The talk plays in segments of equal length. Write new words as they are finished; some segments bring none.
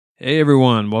Hey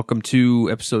everyone, welcome to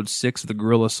episode 6 of the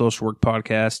Guerrilla Social Work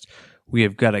Podcast. We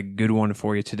have got a good one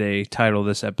for you today. Title of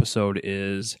this episode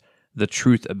is The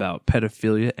Truth About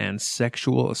Pedophilia and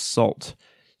Sexual Assault.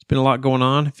 It's been a lot going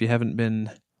on. If you haven't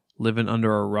been living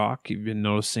under a rock, you've been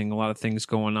noticing a lot of things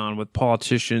going on with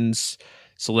politicians,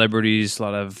 celebrities, a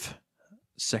lot of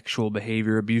sexual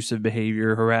behavior, abusive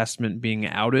behavior, harassment being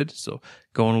outed. So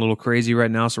going a little crazy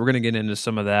right now. So we're going to get into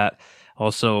some of that.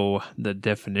 Also, the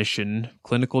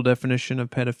clinical definition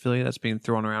of pedophilia that's being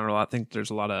thrown around a lot. I think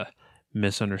there's a lot of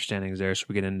misunderstandings there. So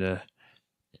we get into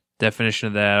definition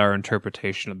of that, our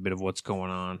interpretation, a bit of what's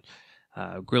going on.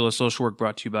 Guerrilla Social Work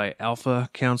brought to you by Alpha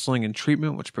Counseling and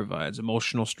Treatment, which provides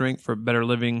emotional strength for better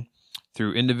living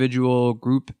through individual,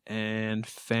 group, and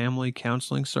family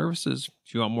counseling services.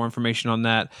 If you want more information on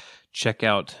that, check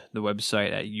out the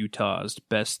website at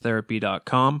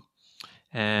utahsbesttherapy.com.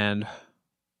 And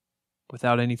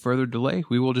without any further delay,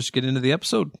 we will just get into the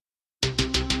episode.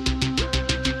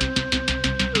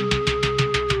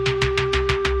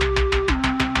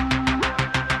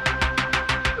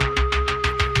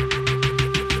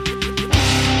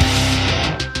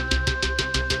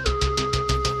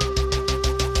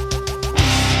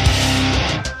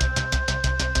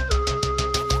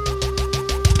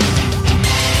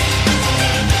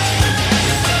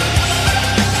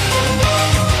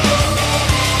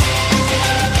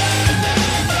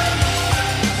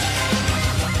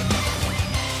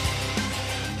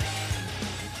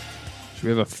 We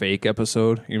have a fake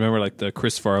episode. You remember like the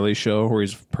Chris Farley show where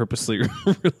he's purposely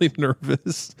really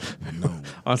nervous? No.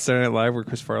 On Saturday Night Live where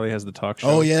Chris Farley has the talk show.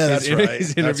 Oh, yeah, that's right.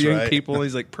 He's interviewing people.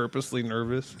 He's like purposely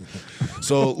nervous.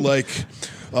 So like,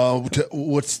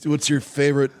 what's your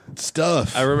favorite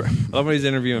stuff? I love when he's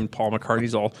interviewing Paul McCartney.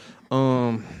 He's all,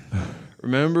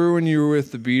 remember when you were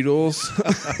with the Beatles?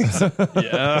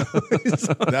 Yeah.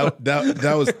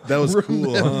 that was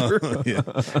cool. Huh? Yeah.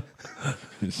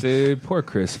 Dude, poor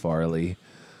Chris Farley.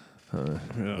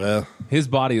 Well, his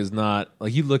body is not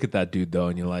like, you look at that dude though,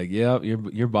 and you're like, yeah,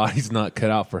 your body's not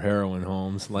cut out for heroin,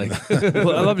 Holmes. Like,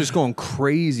 well, I love just going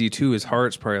crazy too. His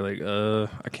heart's probably like,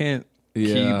 I can't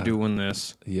keep doing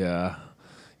this. Yeah.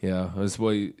 That's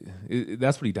what he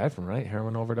died from, right?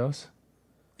 Heroin overdose.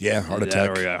 Yeah, heart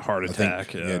attack. Heart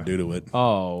attack. Yeah, due to it.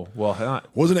 Oh well,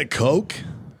 wasn't it coke?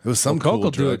 It was some coke cool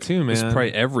will drug. do it too, man. It's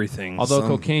probably everything. Although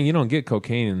cocaine, you don't get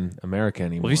cocaine in America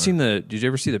anymore. Well, did you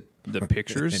ever see the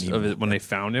pictures of it when they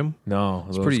found him? No,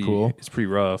 it's pretty cool. It's pretty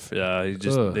rough. Yeah,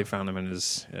 they found him in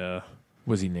his. Yeah.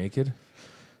 Was he naked?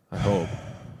 I hope.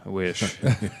 I wish.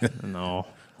 No.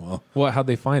 Well, how'd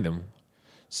they find him?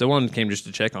 Someone came just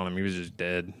to check on him. He was just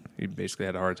dead. He basically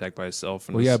had a heart attack by himself.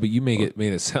 And yeah, but you made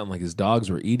it sound like his dogs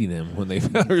were eating him when they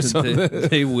found or something.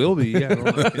 They will be.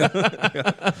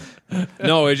 Yeah.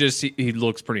 No, it just he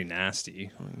looks pretty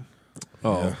nasty.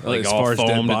 Oh, like as all far as dead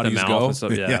foamed at the bodies mouth go? and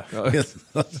stuff. Yeah.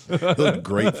 Looked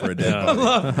great for a dead body.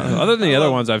 Other than the other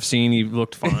ones I've seen, he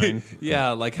looked fine. Yeah,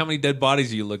 like how many dead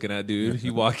bodies are you looking at, dude?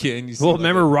 You walk in, you see. Well,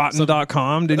 remember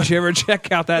Rotten.com? Didn't you ever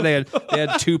check out that? They had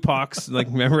Tupac's. Like,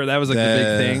 remember that was like the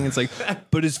big thing. It's like,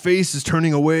 but his face is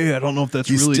turning away. I don't know if that's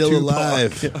He's really still Tupac.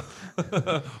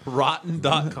 alive.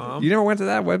 Rotten.com. You never went to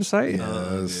that website?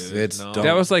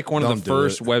 That was like one of the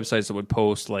first websites that would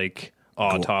post like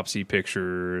autopsy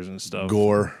pictures and stuff.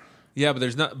 Gore. Yeah, but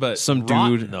there's not. But some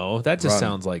Rotten, dude. No, that just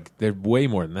sounds like they're way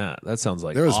more than that. That sounds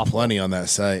like There was awful. plenty on that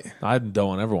site. I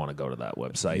don't ever want to go to that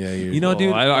website. Yeah,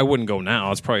 dude. I wouldn't go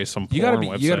now. It's probably some porn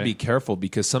website. You gotta be careful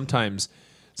because sometimes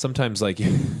like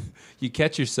you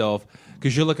catch yourself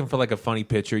because you're looking for like a funny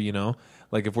picture. You know,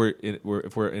 like if we're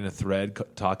in a thread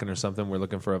talking or something, we're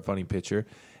looking for a funny picture.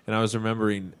 And I was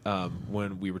remembering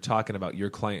when we were talking about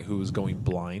your client who was going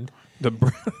blind.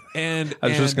 And I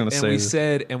was just going to say,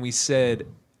 we said,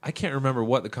 I can't remember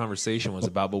what the conversation was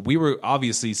about, but we were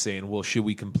obviously saying, well, should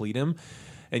we complete him?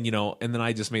 And and then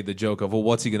I just made the joke of, well,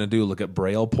 what's he going to do? Look at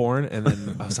braille porn? And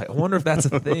then I was like, I wonder if that's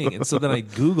a thing. And so then I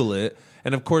Google it,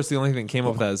 and of course the only thing that came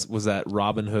up with that was that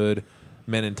Robin Hood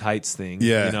Men in Tights thing,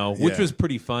 which was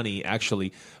pretty funny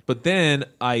actually. But then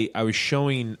I was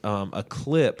showing a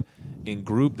clip in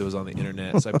group that was on the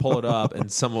internet, so I pull it up,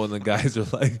 and some of the guys are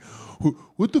like,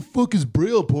 "What the fuck is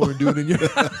braille porn doing in your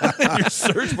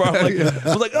search bar?"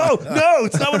 I'm like, "Oh no,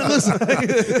 it's not what it looks like.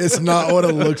 It's not what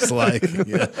it looks like."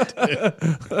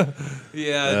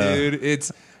 Yeah, dude,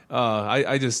 it's.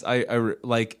 I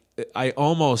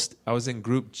was in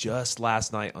group just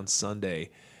last night on Sunday,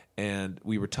 and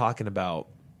we were talking about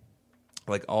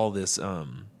like all this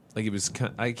like it was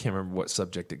I can't remember what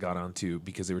subject it got onto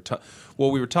because they were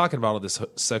we were talking about all this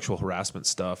sexual harassment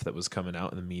stuff that was coming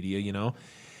out in the media,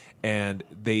 and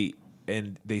they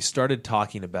started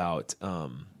talking about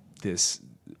this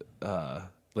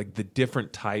like the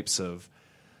different types of,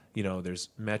 there's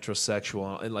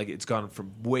metrosexual, and like it's gone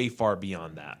from way far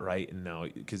beyond that, right? And now,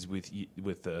 because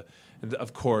and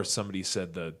of course somebody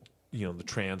said the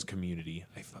trans community.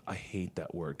 I hate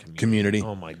that word, community.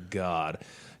 Oh my God.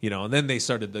 And then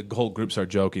the whole group started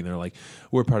joking. They're like,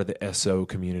 we're part of the SO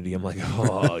community. I'm like,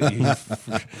 oh,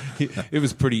 it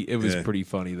was pretty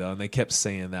funny though. And they kept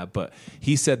saying that, but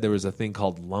he said there was a thing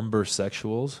called lumber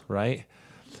sexuals, right?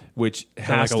 Which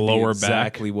has like to a lower be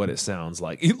exactly what it sounds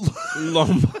like.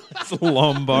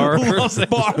 Lumbar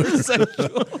sexual.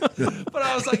 But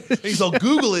I was like, he's all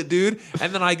Google it, dude.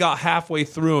 And then I got halfway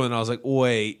through and I was like,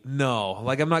 wait, no.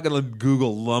 Like, I'm not going to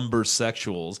Google lumber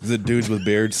sexuals. Is it dudes with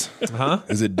beards? Huh?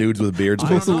 Is it dudes with beards? I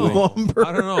don't know. Lumber.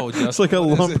 I don't know. Justin. It's like a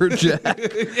lumberjack.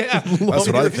 Yeah. That's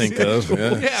what I think of.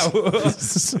 Yeah.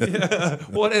 Yeah.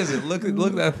 What is it? Look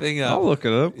that thing up. I'll look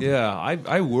it up. Yeah.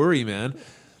 I worry, man.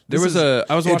 I was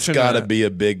watching. It's got to be a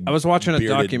big. I was watching a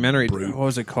bearded documentary. brute. What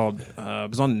was it called? It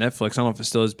was on Netflix. I don't know if it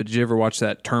still is. But did you ever watch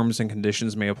that Terms and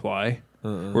Conditions May Apply?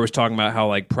 Where it was talking about how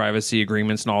like privacy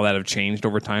agreements and all that have changed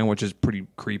over time, which is pretty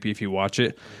creepy if you watch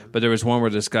it. But there was one where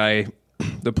this guy,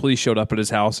 the police showed up at his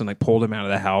house and like pulled him out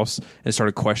of the house and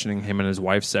started questioning him and his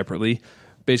wife separately.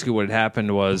 Basically, what had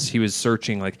happened was he was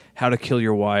searching like how to kill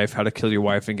your wife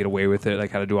and get away with it, like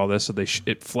how to do all this. So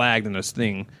it flagged in this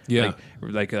thing,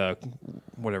 like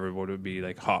whatever what would be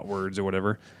like hot words or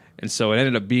whatever. And so it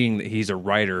ended up being that he's a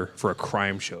writer for a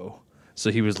crime show. So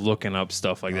he was looking up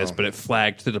stuff like this, but it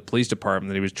flagged to the police department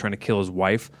that he was trying to kill his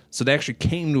wife. So they actually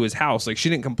came to his house. Like she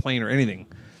didn't complain or anything.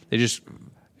 It just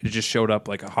showed up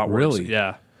like a hot words. Really?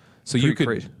 Yeah. So you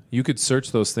could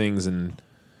search those things and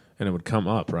it would come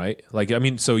up, right? Like, I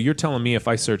mean, so you're telling me if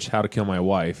I search how to kill my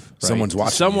wife, right? Someone's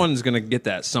watching. Someone's going to get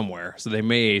that somewhere. So they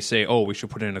may say, oh, we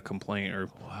should put in a complaint or...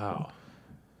 Wow.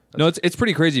 No, it's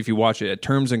pretty crazy if you watch it.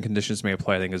 Terms and Conditions May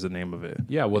Apply, I think is the name of it.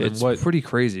 Yeah, well, it's then what? Pretty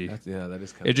crazy. That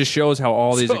is kind It just shows how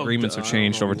all these agreements have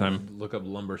changed over time. Look up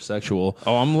lumber sexual.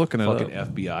 Oh, I'm looking at Fucking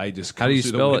it. FBI just. How do you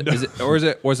comes through spell the it?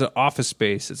 window. Was it Office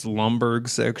Space? It's Lumberg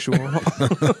sexual.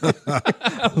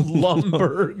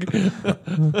 Lumberg.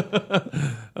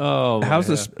 Oh, how's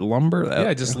this lumber?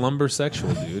 Yeah, just lumber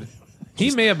sexual, dude.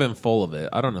 He may have been full of it.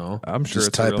 I don't know. I'm sure. Just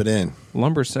it's type real. it in.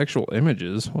 Lumber sexual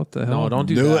images. What the hell? No, don't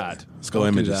do that. It. Let's go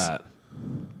Don't images. Do that.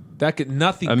 That could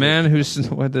nothing. A man who's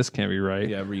what? This can't be right.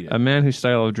 Yeah, read it. A man whose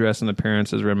style of dress and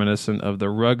appearance is reminiscent of the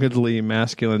ruggedly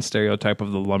masculine stereotype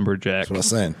of the lumberjack. That's what I'm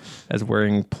saying. As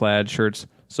wearing plaid shirts.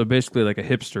 So basically, like a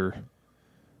hipster.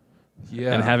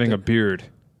 Yeah, and having a beard.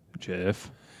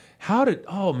 Jeff. How did?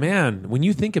 Oh man, when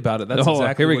you think about it, that's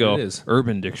exactly here we what go. it is.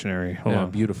 Urban Dictionary. Hold Yeah, on.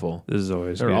 beautiful. This is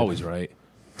always. They're good. always right,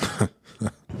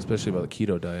 especially about the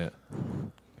keto diet.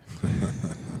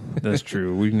 That's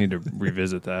true. We need to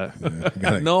revisit that.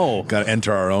 No. Got to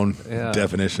enter our own Yeah.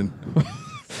 definition.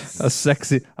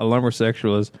 A lumber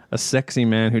sexual is a sexy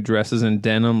man who dresses in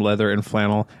denim, leather, and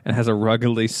flannel and has a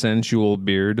ruggedly sensual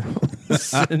beard.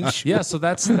 Yeah, so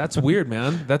that's weird,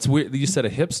 man. That's weird. You said a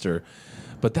hipster,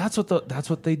 but that's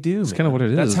what they do. That's kinda what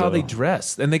it That's is, how they though.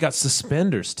 dress, and they got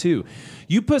suspenders too.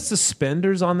 You put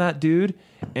suspenders on that dude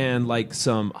and like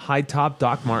some high top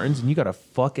Doc Martens, and you got a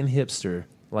fucking hipster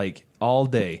like all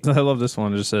day. I love this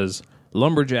one. It just says,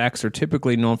 lumberjacks are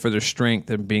typically known for their strength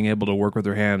and being able to work with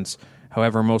their hands.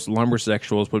 However, most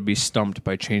lumbersexuals would be stumped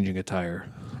by changing a tire.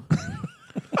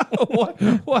 What?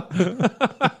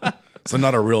 So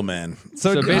not a real man.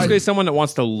 So basically someone that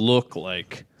wants to look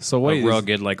like wait, a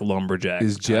rugged like lumberjack.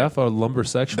 Is Jeff a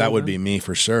lumbersexual? That would be me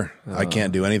for sure. I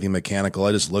can't do anything mechanical.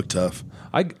 I just look tough.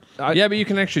 Yeah, but you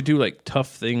can actually do like tough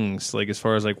things, like as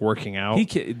far as like working out. He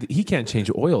can't change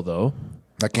oil though.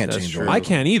 I can't That's change true. oil. I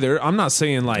can't either. I'm not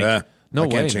saying like Yeah, no I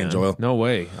can't way, change man. oil. No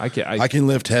way. I can't. I can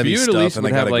lift heavy You at stuff, least and I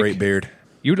would got have, a like- great beard.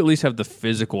 You would at least have the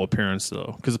physical appearance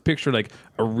though, because picture like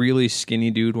a really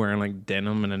skinny dude wearing like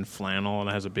denim and then flannel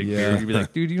and has a big beard. You'd be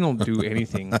like, dude, you don't do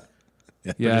anything.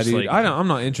 Yeah, just, dude. like- I'm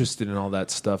not interested in all that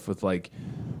stuff with like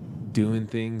doing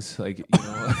things like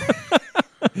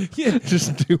yeah.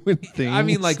 Just doing things. I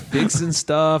mean, like fixing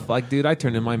stuff. Like, dude, I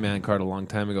turned in my man card a long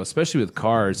time ago, especially with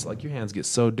cars. Like, your hands get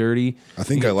so dirty. I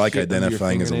think You I get like shit under your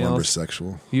identifying as a fingernails.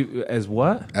 lumbersexual. You as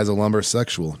what? As a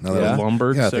lumbersexual. Now that Yeah? I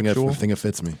Lumbersexual? I think it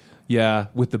fits me. Yeah,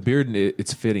 with the beard,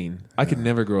 it's fitting. I could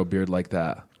never grow a beard like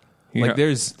that. Yeah. Like,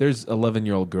 there's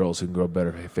 11-year-old girls who can grow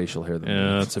better facial hair than me.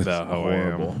 Yeah, that's about how I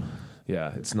Horrible. am.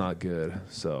 Yeah, it's not good.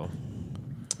 So,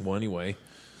 well, anyway.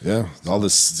 Yeah, all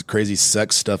this crazy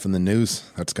sex stuff in the news.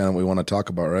 That's kind of what we want to talk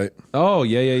about, right? Oh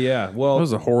yeah. Well, That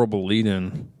was a horrible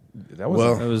lead-in. that was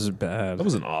well- That was bad. that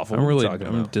was an awful. I'm What are we really talking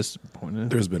I'm about?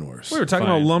 disappointed. There's been worse. We were talking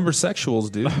Fine. about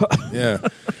lumbersexuals, dude. Yeah.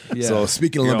 Yeah. So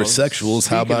speaking of lumbersexuals,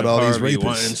 how about all these rapists?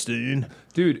 Weinstein.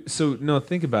 Dude, so no,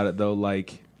 think about it though.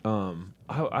 Like,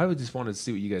 I would just wanted to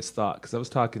see what you guys thought because I was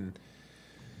talking.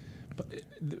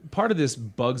 Part of this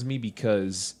bugs me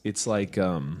because it's like,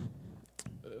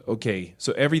 okay,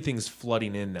 so everything's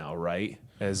flooding in now, right?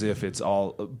 As if it's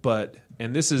all,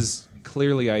 and this is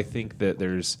clearly, I think that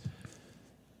this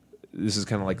is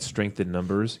kind of like strength in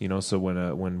numbers, you know. So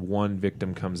when one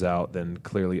victim comes out, then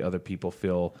clearly other people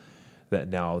feel that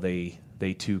now they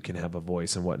too can have a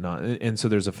voice and whatnot, and so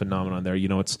there's a phenomenon there. You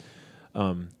know, it's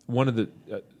one of the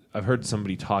I've heard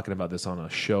somebody talking about this on a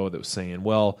show that was saying,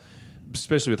 well,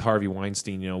 especially with Harvey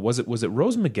Weinstein, you know, was it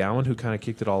Rose McGowan who kind of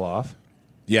kicked it all off?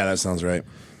 Yeah, that sounds right.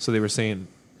 So they were saying,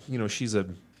 you know, she's a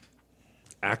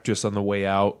actress on the way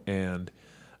out, and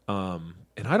I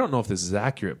don't know if this is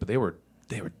accurate, but they were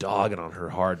dogging on her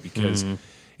hard because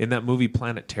in that movie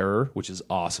Planet Terror, which is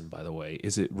awesome, by the way,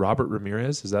 is it Robert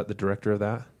Ramirez? Is that the director of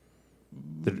that?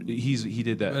 He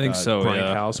did that. I think so.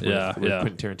 Grindhouse with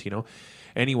Quentin Tarantino.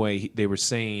 Anyway, they were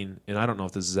saying, and I don't know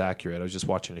if this is accurate. I was just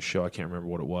watching a show. I can't remember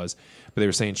what it was, but they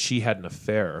were saying she had an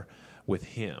affair with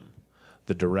him,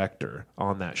 the director,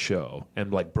 on that show,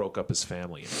 and like broke up his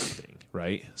family and everything.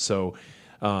 Right. So,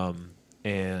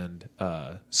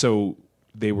 so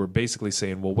they were basically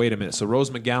saying, well, wait a minute. So Rose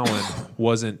McGowan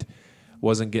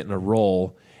wasn't getting a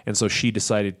role, and so she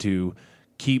decided to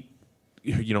keep,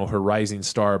 you know, her rising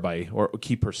star or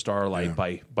keep her starlight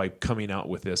by coming out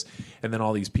with this. And then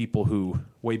all these people who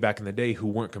way back in the day who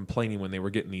weren't complaining when they were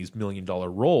getting these $1 million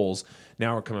roles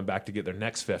now are coming back to get their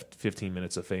next 15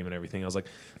 minutes of fame and everything. I was like,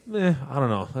 I don't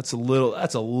know. That's a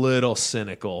little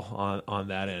cynical on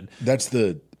that end. That's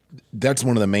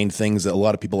one of the main things that a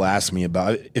lot of people ask me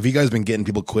about. If you guys been getting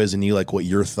people quizzing you, like what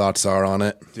your thoughts are on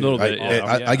it, a little bit.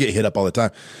 I get hit up all the time.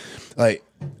 Like,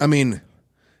 I mean,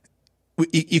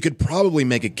 you could probably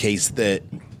make a case that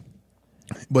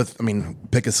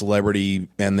pick a celebrity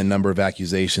and the number of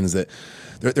accusations that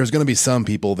there's going to be some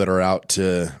people that are out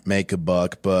to make a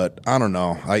buck, but I don't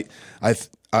know.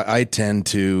 I tend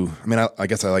to, I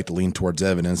guess I like to lean towards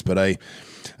evidence, but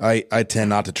I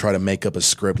tend not to try to make up a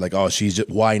script like, oh,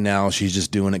 why now? She's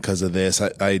just doing it because of this.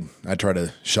 I try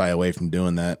to shy away from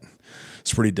doing that.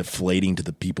 It's pretty deflating to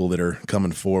the people that are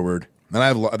coming forward.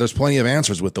 And there's plenty of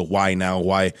answers with the why now,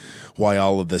 why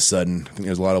all of a sudden. I think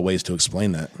there's a lot of ways to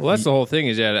explain that. Well, that's the whole thing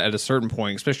is at a certain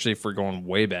point, especially if we're going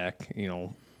way back, you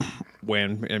know,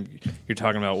 when you're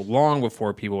talking about long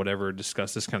before people would ever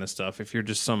discuss this kind of stuff, if you're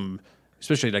just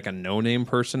especially like a no-name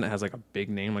person that has like a big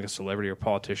name, like a celebrity or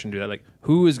politician do that, like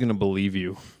who is going to believe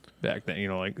you back then? You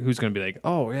know, like who's going to be like,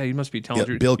 oh yeah, you must be telling the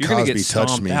truth. Bill You're Cosby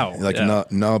touched me. Out. Like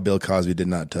no, Bill Cosby did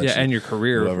not touch. Yeah, and your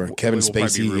career. Whoever. Kevin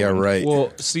Spacey, yeah, right.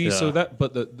 Well, see, so that,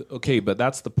 but but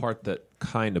that's the part that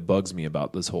kind of bugs me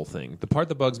about this whole thing. The part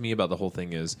that bugs me about the whole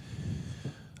thing is,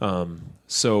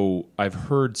 so I've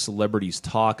heard celebrities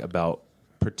talk about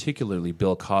particularly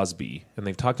Bill Cosby, and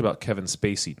they've talked about Kevin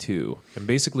Spacey too. And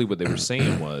basically what they were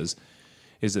saying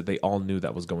is that they all knew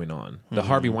that was going on. The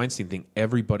Harvey Weinstein thing,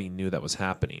 everybody knew that was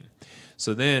happening.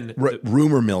 So then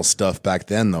rumor mill stuff back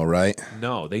then, though, right?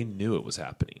 No, they knew it was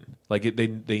happening. Like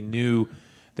they knew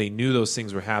those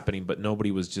things were happening, but nobody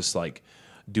was just like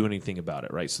doing anything about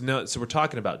it, right? So we're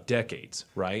talking about decades,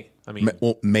 right? I mean,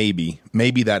 well, maybe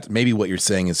what you're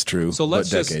saying is true. So let's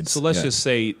decades. just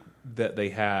say that they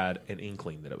had an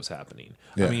inkling that it was happening.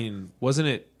 Yeah. I mean, wasn't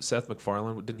it Seth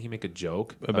MacFarlane? Didn't he make a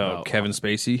joke about Kevin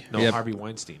Spacey? No, yep. Harvey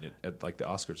Weinstein at like the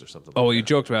Oscars or something. Oh, like you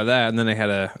joked about that, and then they had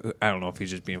I don't know if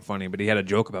he's just being funny, but he had a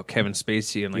joke about Kevin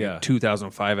Spacey in like a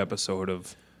 2005 episode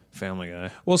of Family Guy.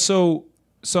 Well, so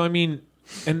I mean,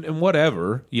 and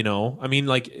whatever, you know. I mean,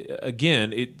 like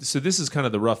again, so this is kind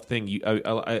of the rough thing.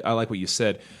 I like what you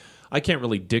said. I can't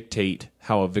really dictate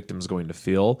how a victim's going to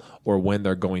feel or when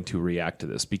they're going to react to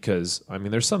this because, I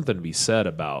mean, there's something to be said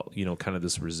about, you know, kind of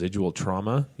this residual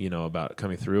trauma, you know, about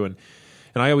coming through. And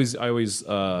I always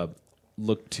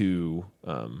look to,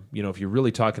 you know, if you're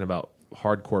really talking about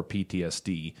hardcore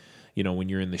PTSD, you know, when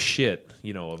you're in the shit,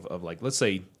 you know, of like, let's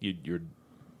say you're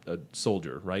a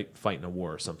soldier, right, fighting a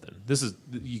war or something.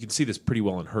 You can see this pretty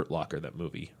well in Hurt Locker, that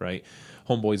movie, right?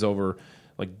 Homeboy's over,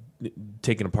 like,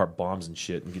 taking apart bombs and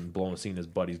shit and getting blown, seeing his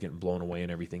buddies getting blown away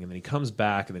and everything. And then he comes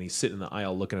back and then he's sitting in the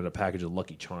aisle looking at a package of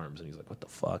Lucky Charms and he's like, what the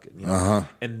fuck? And, you know,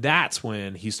 and that's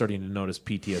when he's starting to notice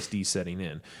PTSD setting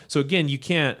in. So again, you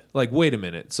can't like, wait a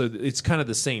minute. So it's kind of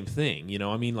the same thing, you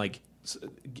know? I mean, like,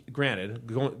 granted,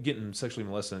 getting sexually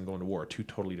molested and going to war are two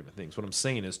totally different things. What I'm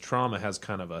saying is trauma has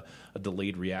kind of a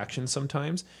delayed reaction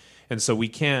sometimes. And so we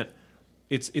can't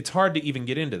it's hard to even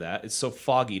get into that. It's so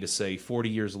foggy to say 40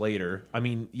 years later. I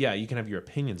mean, yeah, you can have your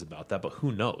opinions about that, but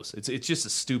who knows? It's just a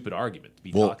stupid argument to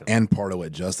be talking about. And part of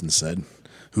what Justin said,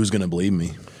 who's going to believe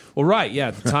me? Well, right, yeah,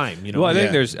 at the time, you know. Well, I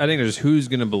think there's who's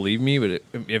going to believe me, but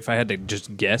if I had to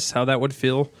just guess how that would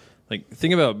feel, like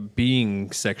think about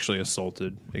being sexually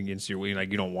assaulted against your will, like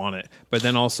you don't want it, but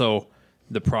then also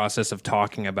the process of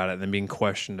talking about it and then being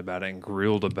questioned about it and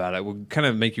grilled about it would kind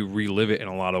of make you relive it in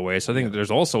a lot of ways. So I think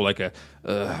there's also like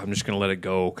I'm just going to let it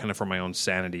go kind of for my own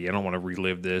sanity. I don't want to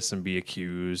relive this and be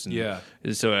accused. And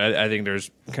so I think there's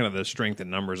kind of the strength in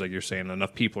numbers, like you're saying.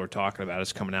 Enough people are talking about it.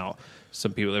 It's coming out.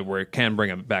 Some people where it can bring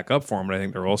it back up for them, but I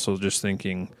think they're also just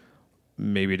thinking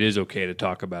maybe it is okay to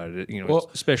talk about it,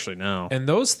 especially now. And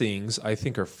those things I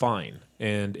think are fine.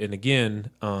 And again,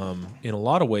 in a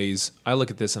lot of ways, I look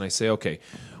at this and I say, okay,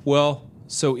 well,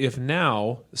 so if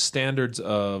now standards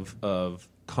of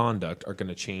conduct are going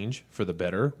to change for the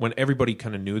better, when everybody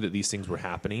kind of knew that these things were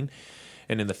happening,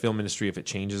 and in the film industry, if it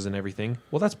changes and everything,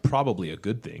 well, that's probably a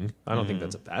good thing. I don't think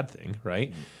that's a bad thing,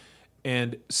 right?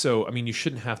 And so, I mean, you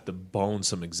shouldn't have to bone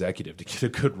some executive to get a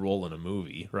good role in a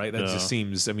movie, right? That just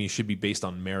seems, I mean, it should be based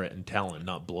on merit and talent,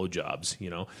 not blowjobs,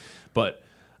 But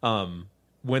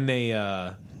when they,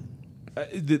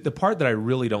 the part that I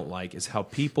really don't like is how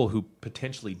people who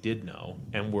potentially did know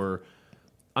and were,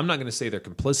 I'm not going to say they're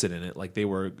complicit in it, like they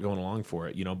were going along for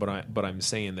it, but I'm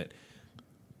saying that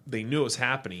they knew it was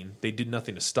happening, they did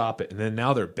nothing to stop it, and then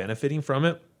now they're benefiting from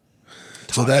it.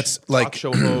 So that's like talk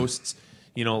show hosts.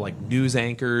 Like news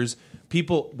anchors,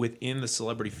 people within the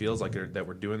celebrity fields that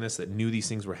were doing this, that knew these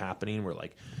things were happening, were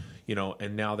like,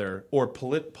 and now they're, or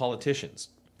politicians,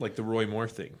 like the Roy Moore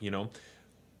thing,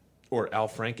 or Al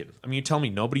Franken. I mean, you tell me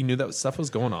nobody knew that stuff was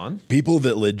going on? People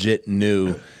that legit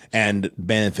knew and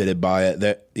benefited by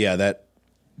it,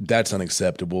 that's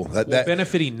unacceptable.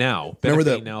 Benefiting now.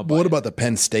 What about the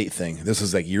Penn State thing? This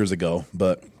was like years ago,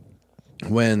 but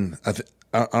when I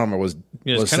don't remember, was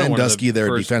Sandusky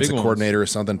their defensive coordinator or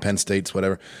something? Penn State's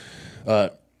whatever.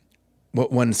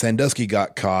 When Sandusky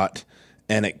got caught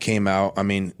and it came out, I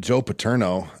mean, Joe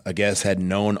Paterno, I guess, had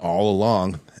known all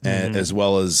along, and as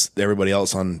well as everybody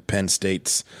else on Penn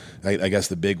State's, I guess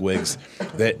the big wigs,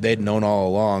 they'd known all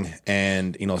along.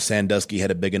 And Sandusky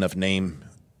had a big enough name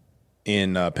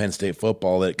in Penn State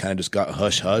football that it kind of just got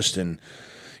hushed, and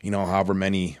however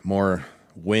many more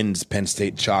wins Penn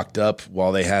State chalked up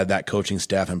while they had that coaching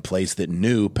staff in place that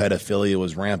knew pedophilia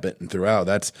was rampant and throughout.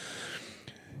 That's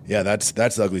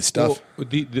ugly stuff. Well,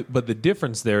 but the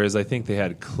difference there is I think they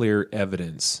had clear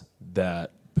evidence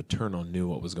that Paterno knew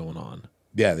what was going on.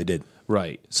 Yeah, they did.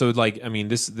 Right. So I mean,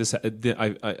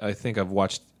 I think I've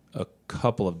watched a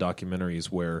couple of documentaries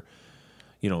where,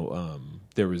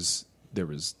 there was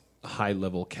high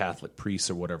level Catholic priests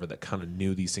or whatever that kind of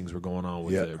knew these things were going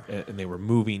on and they were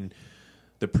moving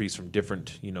the priests from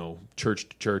different, church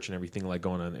to church and everything like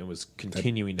going on. It was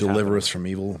continuing to Deliver Us from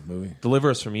Evil movie.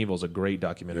 Deliver Us from Evil is a great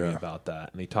documentary about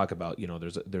that. And they talk about,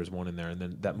 there's one in there. And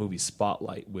then that movie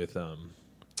Spotlight with,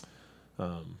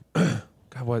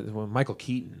 Michael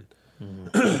Keaton.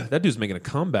 That dude's making a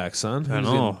comeback, son. I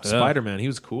know. Spider-Man. He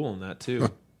was cool in that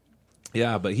too.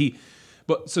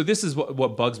 But so this is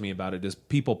what bugs me about it is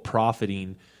people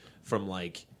profiting from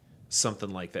like something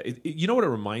like that. You know what it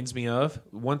reminds me of?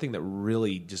 One thing that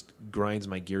really just grinds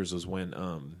my gears was when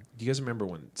do you guys remember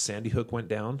when Sandy Hook went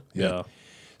down? Yeah.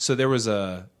 So there was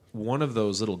one of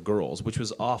those little girls, which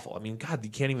was awful. I mean, God,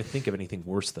 you can't even think of anything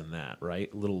worse than that,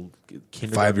 right? Little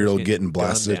 5-year-old getting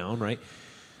blasted down, right?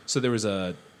 So there was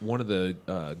one of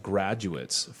the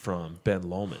graduates from Ben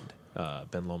Lomond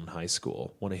High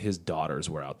School. One of his daughters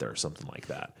were out there or something like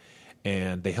that,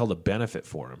 and they held a benefit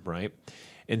for him, right?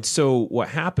 And so what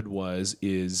happened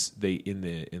is they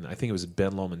in I think it was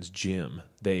Ben Lomond's gym.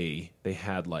 They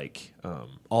had like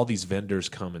all these vendors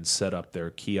come and set up their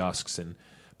kiosks and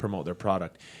promote their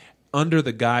product under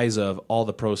the guise of all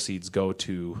the proceeds go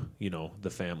to the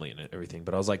family and everything.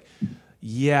 But I was like,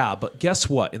 yeah, but guess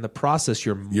what? In the process,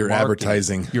 you're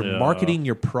advertising. You're marketing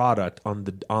your product on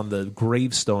the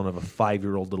gravestone of a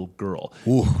 5-year-old little girl.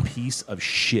 Ooh. Piece of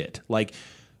shit. Like,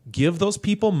 give those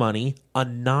people money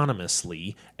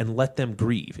anonymously and let them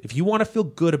grieve. If you want to feel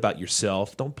good about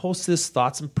yourself, don't post this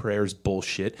thoughts and prayers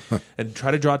bullshit and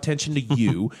try to draw attention to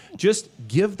you. Just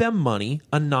give them money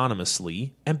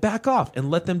anonymously and back off and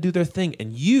let them do their thing.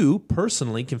 And you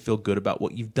personally can feel good about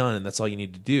what you've done, and that's all you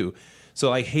need to do.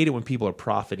 So I hate it when people are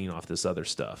profiting off this other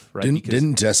stuff, right?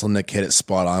 Didn't Jesselnick hit it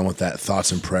spot on with that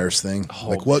thoughts and prayers thing?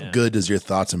 What good does your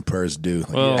thoughts and prayers do?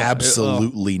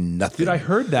 Absolutely nothing. Dude, I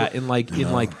heard that on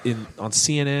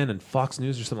CNN and Fox Fox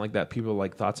News or something like that. People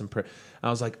like thoughts and prayers.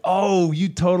 I was like, oh, you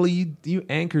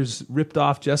anchors ripped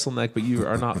off Jesselneck, but you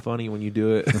are not funny when you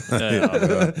do it.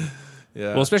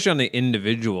 Yeah. Well, especially on the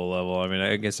individual level. I mean,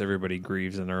 I guess everybody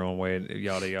grieves in their own way,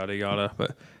 yada, yada, yada.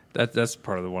 But that's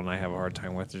part of the one I have a hard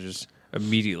time with. Is just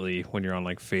immediately when you're on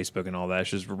like Facebook and all that, it's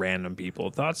just random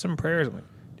people. Thoughts and prayers. I'm like,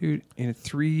 dude, in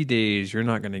 3 days, you're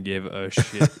not going to give a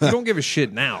shit. You don't give a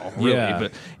shit now, really. Yeah.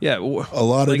 But yeah. A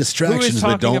lot of distractions,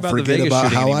 but don't forget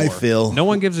about how I feel. No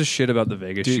one gives a shit about the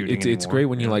Vegas shooting anymore. It's great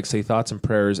when you like say thoughts and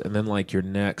prayers, and then like your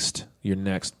next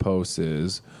post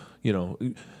is,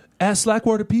 ask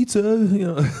Slackwater Pizza.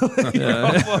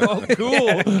 Oh,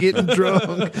 cool. Getting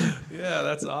drunk. Yeah,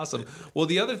 that's awesome. Well,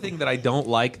 the other thing that I don't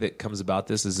like that comes about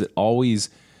this is it always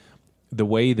the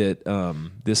way that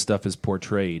this stuff is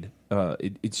portrayed.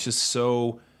 It's just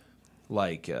so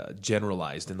like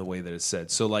generalized in the way that it's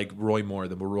said. So like the Roy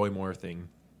Moore thing.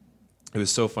 It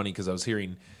was so funny because I was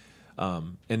hearing,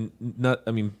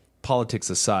 politics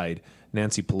aside,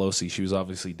 Nancy Pelosi, she was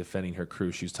obviously defending her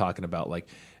crew. She was talking about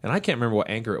and I can't remember what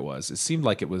anchor it was. It seemed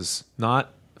like it was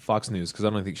not Fox News because I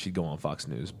don't think she'd go on Fox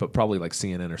News, but probably like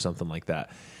CNN or something like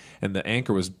that. And the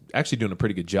anchor was actually doing a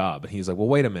pretty good job. And he's like, well,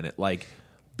 wait a minute. Like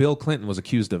Bill Clinton was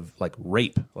accused of like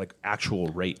rape, like actual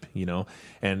rape,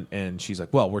 and she's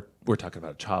like, well, we're talking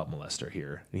about a child molester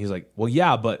here. And he's like, well,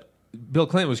 yeah, but Bill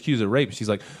Clinton was accused of rape. She's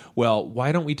like, well,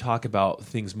 why don't we talk about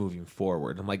things moving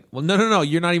forward? I'm like, well, no,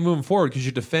 you're not even moving forward because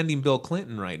you're defending Bill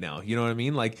Clinton right now. You know what I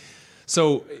mean? Like,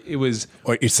 so it was.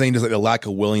 Or you're saying there's like a lack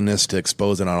of willingness to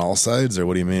expose it on all sides, or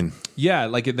what do you mean? Yeah,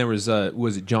 like there was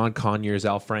it John Conyers,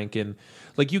 Al Franken,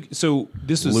 So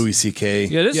this was Louis C.K.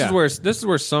 Yeah, this is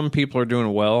where some people are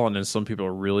doing well, and then some people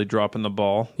are really dropping the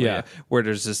ball. Yeah, where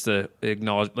there's just the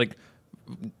acknowledge, like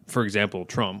for example,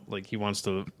 Trump, like he wants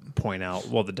to point out,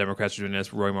 well, the Democrats are doing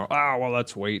this. Roy Moore, well,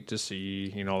 let's wait to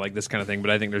see, like this kind of thing.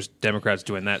 But I think there's Democrats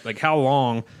doing that. Like, how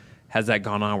long has that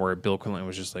gone on where Bill Clinton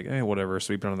was just like, hey, whatever,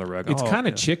 sweep it under the rug? It's kind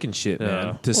of chicken shit,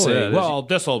 man, to say, we'll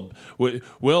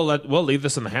leave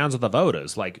this in the hands of the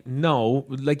voters. Like, no,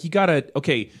 like you gotta.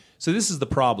 Okay, so this is the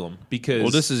problem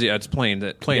because this is it's playing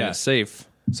it safe.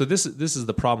 So this is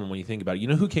the problem when you think about it. You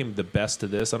know who came the best to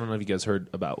this? I don't know if you guys heard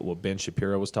about what Ben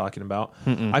Shapiro was talking about.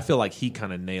 I feel like he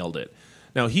kind of nailed it.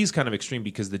 Now, he's kind of extreme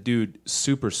because the dude,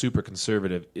 super, super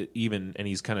conservative, and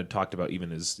he's kind of talked about even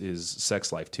his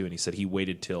sex life, too. And he said he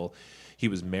waited till he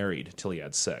was married, till he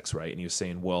had sex, right? And he was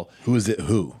saying, well... Who is it?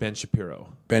 Who? Ben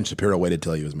Shapiro. Ben Shapiro waited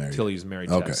till he was married. Till he was married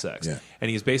to have sex. Yeah. And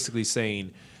he's basically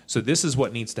saying, so this is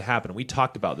what needs to happen. We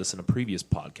talked about this in a previous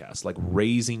podcast, like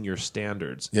raising your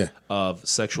standards of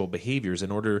sexual behaviors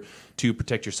in order to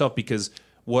protect yourself. Because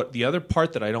what the other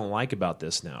part that I don't like about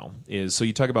this now is, so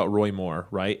you talk about Roy Moore,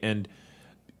 right? And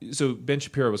so Ben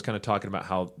Shapiro was kind of talking about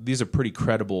how these are pretty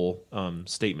credible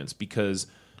statements because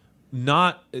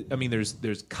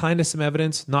there's kind of some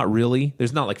evidence, not really.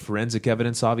 There's not like forensic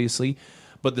evidence, obviously,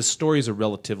 but the stories are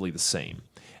relatively the same.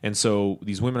 And so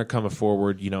these women are coming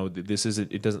forward,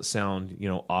 it doesn't sound,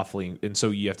 awfully. And so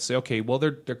you have to say, okay, well,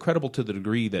 they're credible to the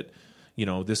degree that,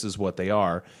 this is what they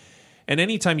are. And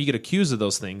anytime you get accused of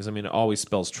those things, it always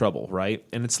spells trouble, right?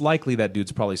 And it's likely that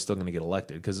dude's probably still going to get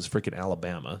elected because it's freaking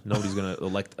Alabama. Nobody's going to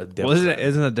elect a Democrat. Well,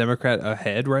 isn't a Democrat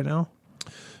ahead right now?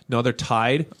 No, they're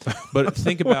tied. But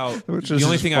think about the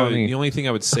only thing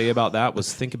I would say about that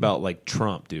was think about like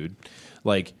Trump, dude.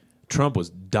 Like Trump was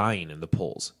dying in the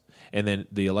polls. And then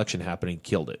the election happened and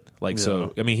killed it.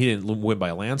 So, he didn't win by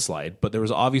a landslide, but there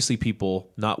was obviously people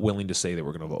not willing to say they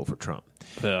were going to vote for Trump.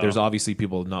 Yeah. There's obviously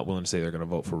people not willing to say they're going to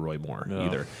vote for Roy Moore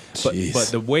either. But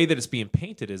the way that it's being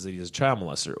painted is that he's a child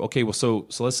molester. Okay, well, so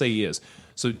let's say he is.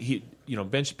 So he,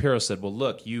 Ben Shapiro said, well,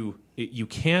 look, you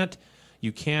can't.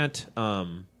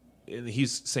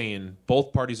 He's saying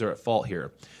both parties are at fault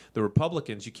here. The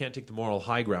Republicans, you can't take the moral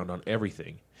high ground on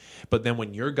everything. But then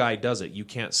when your guy does it, you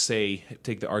can't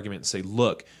take the argument and say,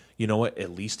 look, you know what, at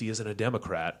least he isn't a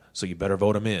Democrat, so you better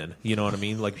vote him in. You know what I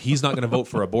mean? Like, he's not going to vote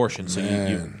for abortion, so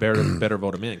you better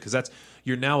vote him in. Because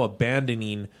you're now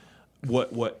abandoning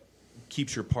what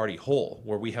keeps your party whole,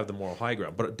 where we have the moral high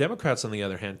ground. But Democrats, on the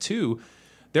other hand, too,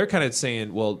 they're kind of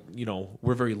saying, well,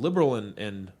 we're very liberal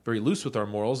and very loose with our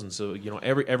morals, and so,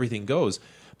 everything goes.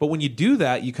 But when you do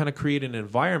that, you kind of create an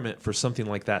environment for something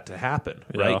like that to happen,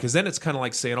 right? Because then it's kind of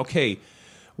like saying, okay,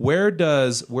 where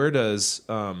does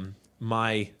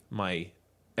my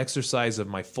exercise of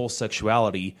my full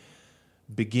sexuality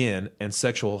begin and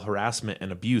sexual harassment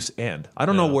and abuse end? I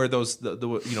don't know where those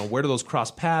where do those cross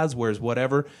paths? Where's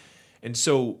whatever? And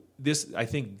so this, I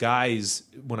think, guys,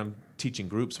 when I'm teaching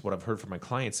groups, what I've heard from my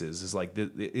clients is like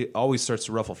it always starts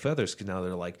to ruffle feathers because now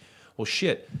they're like, well,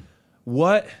 shit,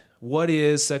 what what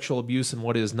is sexual abuse and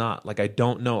what is not. Like, I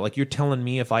don't know. Like, you're telling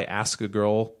me if I ask a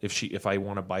girl if I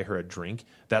want to buy her a drink,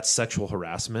 that's sexual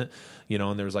harassment, you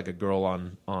know. And there's like a girl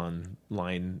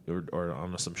online or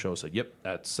on some show said, "Yep,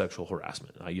 that's sexual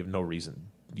harassment. You have no reason.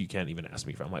 You can't even ask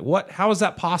me for." I'm like, what? How is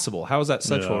that possible? How is that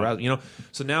sexual harassment? You know.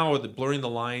 So now with blurring the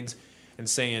lines and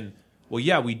saying, well,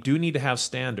 yeah, we do need to have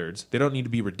standards. They don't need to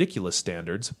be ridiculous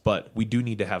standards, but we do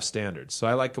need to have standards. So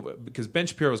I like, because Ben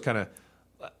Shapiro was kind of,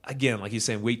 again, like he's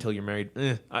saying, wait till you're married.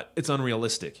 It's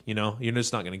unrealistic, you know? You're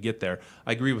just not going to get there.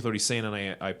 I agree with what he's saying, and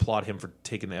I applaud him for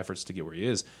taking the efforts to get where he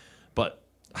is. But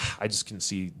I just can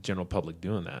see general public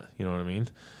doing that. You know what I mean?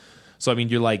 So, I mean,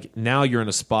 you're like, now you're in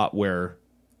a spot where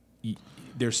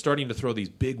they're starting to throw these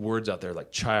big words out there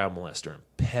like child molester and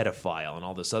pedophile and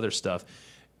all this other stuff.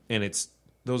 And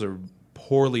those are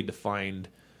poorly defined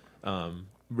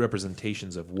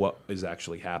representations of what is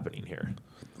actually happening here.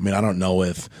 I mean, I don't know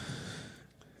if...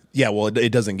 Yeah, well, it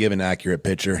doesn't give an accurate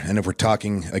picture. And if we're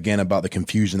talking, again, about the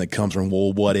confusion that comes from,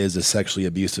 well, what is a sexually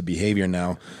abusive behavior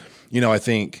now? You know, I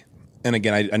think... And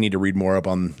again, I need to read more up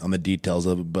on the details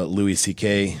of it, but Louis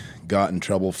C.K. got in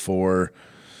trouble for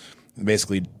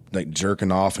basically like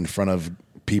jerking off in front of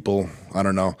people. I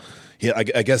don't know. I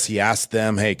guess he asked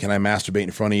them, "Hey, can I masturbate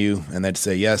in front of you?" And they'd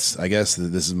say, "Yes, I guess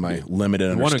this is my limited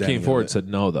understanding." The one who came forward said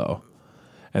no, though,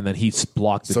 and then he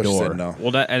blocked the door. Said no.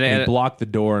 Well, he blocked the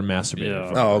door and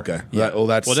masturbated. Yeah. Oh, okay. Yeah.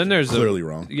 That's then there's clearly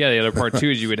wrong. Yeah, the other part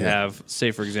too is you would have, say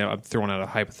for example, I'm throwing out a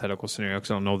hypothetical scenario because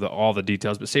I don't know all the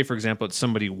details, but say for example, it's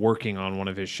somebody working on one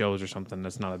of his shows or something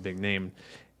that's not a big name.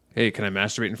 Hey, can I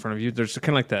masturbate in front of you? There's kind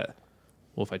of like that.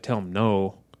 Well, if I tell him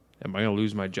no, am I going to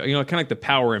lose my job? You know, kind of like the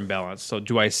power imbalance. So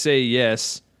do I say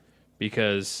yes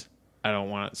because I don't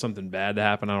want something bad to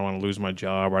happen? I don't want to lose my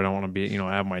job, or I don't want to be,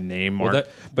 have my name marked.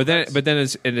 But then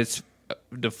it's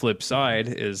the flip side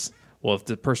is, well, if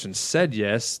the person said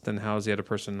yes, then how does the other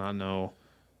person not know?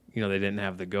 They didn't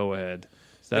have the go ahead.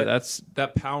 So that's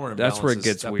that power imbalance. That's where it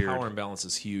gets weird. That power imbalance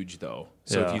is huge, though.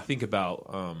 So if you think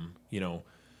about,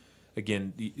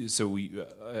 again, so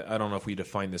I don't know if we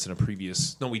defined this in a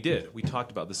previous. No, we did. We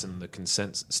talked about this in the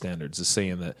consent standards, is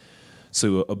saying that.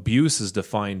 So abuse is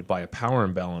defined by a power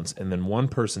imbalance, and then one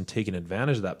person taking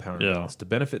advantage of that power imbalance to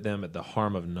benefit them at the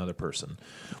harm of another person.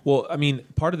 Well, I mean,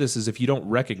 part of this is if you don't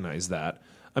recognize that.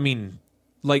 I mean,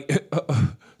 like,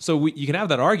 so you can have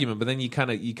that argument, but then you kind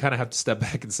of have to step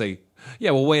back and say,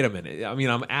 yeah, well, wait a minute. I mean,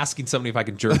 I'm asking somebody if I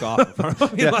can jerk off. Well,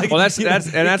 that's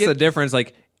the difference.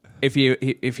 Like, if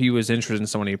he was interested in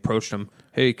someone, he approached him.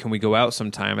 Hey, can we go out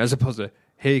sometime? As opposed to,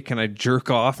 hey, can I jerk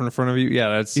off in front of you? Yeah,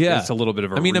 that's a little bit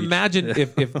of a reach. Imagine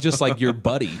if just like your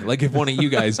buddy, like if one of you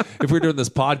guys, if we're doing this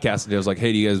podcast and it was like,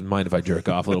 hey, do you guys mind if I jerk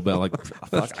off a little bit? I'm like,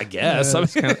 fuck, I guess.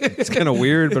 It's kind of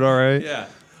weird, but all right. Yeah.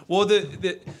 Well,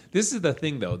 this is the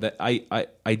thing, though, that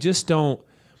I just don't,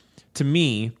 to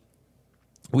me,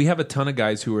 we have a ton of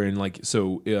guys who are in like,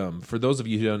 so for those of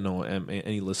you who don't know,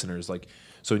 any listeners, like,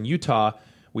 so in Utah,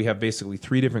 we have basically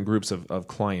 3 different groups of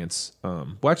clients.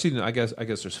 Well, actually, I guess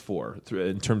there's 4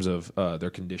 in terms of their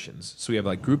conditions. So we have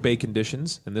like Group A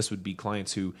conditions, and this would be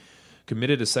clients who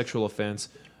committed a sexual offense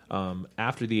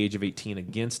after the age of 18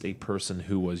 against a person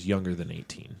who was younger than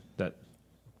 18. That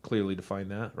clearly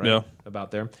defined that, right? Yeah.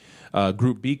 About there.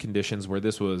 Group B conditions, where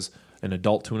this was an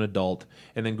adult to an adult.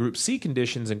 And then Group C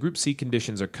conditions, and Group C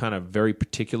conditions are kind of very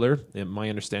particular. And my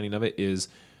understanding of it is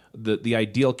the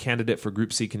ideal candidate for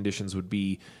Group C conditions would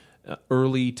be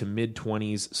early to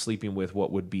mid-20s sleeping with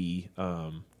what would be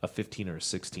a 15 or a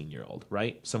 16-year-old,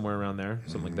 right? Somewhere around there,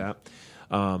 something like that.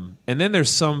 And then there's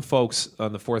some folks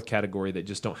on the 4th category that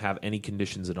just don't have any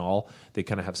conditions at all. They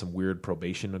kind of have some weird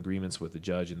probation agreements with the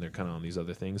judge, and they're kind of on these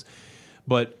other things.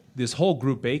 But this whole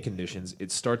Group A conditions,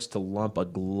 it starts to lump a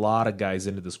lot of guys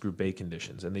into this Group A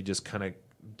conditions, and they just kind of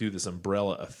do this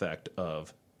umbrella effect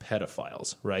of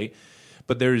pedophiles, right?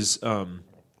 But there's a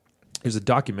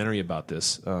documentary about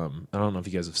this. I don't know if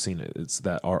you guys have seen it. It's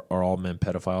that are all men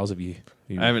pedophiles? Have you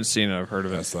I haven't seen it. I've heard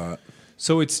of it. I saw it.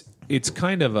 So it's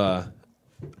kind of a.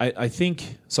 I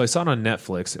think so. I saw it on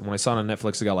Netflix, and when I saw it on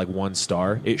Netflix, it got like 1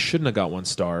 star. It shouldn't have got 1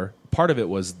 star. Part of it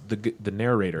was the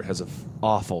narrator has an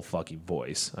awful fucking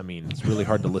voice. I mean, it's really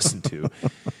hard to listen to.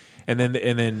 And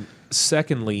then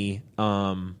secondly,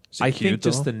 I think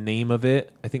just the name of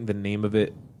it. I think the name of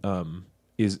it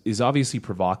is obviously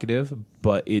provocative,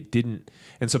 but it didn't.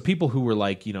 And so people who were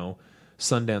like,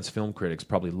 Sundance film critics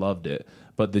probably loved it,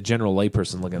 but the general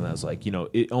layperson looking at that is like,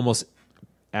 it almost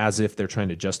as if they're trying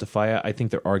to justify it. I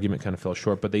think their argument kind of fell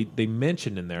short, but they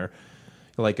mentioned in there,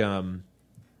 like,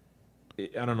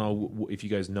 I don't know if you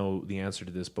guys know the answer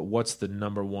to this, but what's the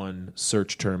number one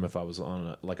search term if I was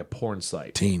on a porn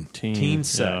site? Teen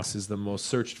sex is the most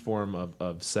searched form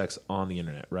of sex on the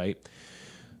internet, right?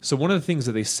 So one of the things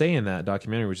that they say in that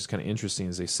documentary, which is kind of interesting,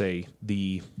 is they say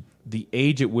the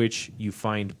age at which you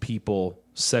find people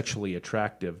sexually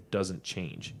attractive doesn't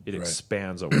change. It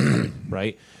expands over time,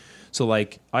 right? So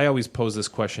like I always pose this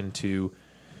question to,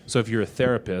 so if you're a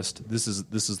therapist, this is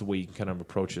the way you can kind of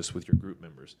approach this with your group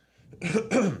members.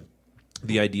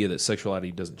 The idea that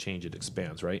sexuality doesn't change, it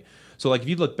expands, right? So like if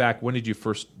you look back, when did you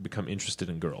first become interested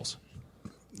in girls?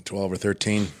 12 or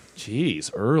 13. Jeez,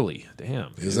 early.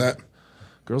 Damn. Is that?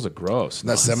 Girls are gross.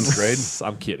 That's 7th grade?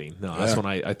 I'm kidding. No, that's when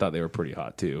I thought they were pretty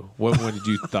hot too. When did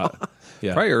you thought?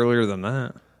 Yeah. Probably earlier than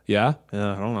that. Yeah?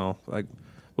 Yeah, I don't know.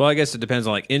 Well, I guess it depends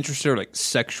on interested or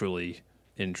sexually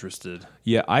interested.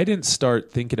 Yeah, I didn't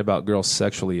start thinking about girls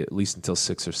sexually at least until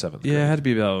 6th or 7th grade. Yeah, it had to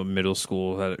be about middle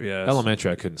school. Yeah,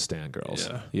 elementary, I couldn't stand girls.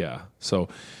 Yeah. So,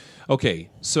 okay.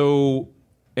 So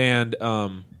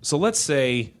let's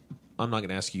say, I'm not going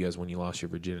to ask you guys when you lost your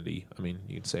virginity. I mean,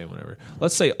 you can say it whenever.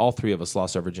 Let's say all three of us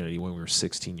lost our virginity when we were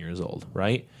 16 years old,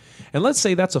 right? And let's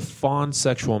say that's a fond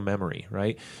sexual memory,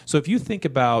 right? So if you think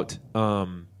about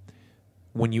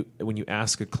when you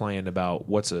ask a client about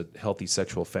what's a healthy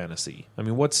sexual fantasy, I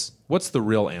mean, what's the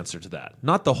real answer to that?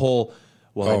 Not the whole.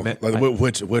 Well,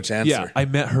 which answer? Yeah, I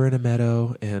met her in a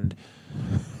meadow and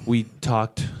we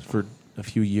talked for a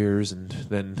few years and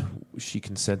then she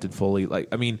consented fully.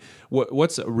 I mean,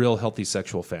 what's a real healthy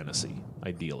sexual fantasy?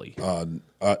 Ideally,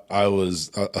 I was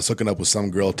hooking up with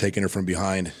some girl, taking her from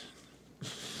behind.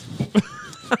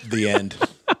 The end.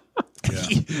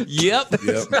 Yeah.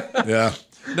 Yep. Yeah.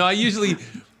 No, I usually.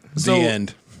 The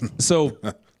end. So,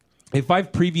 if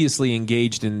I've previously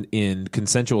engaged in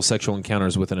consensual sexual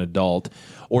encounters with an adult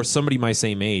or somebody my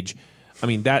same age, I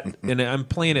mean that, and I'm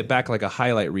playing it back like a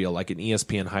highlight reel, like an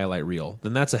ESPN highlight reel,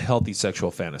 then that's a healthy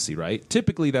sexual fantasy, right?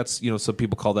 Typically, that's some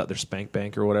people call that their spank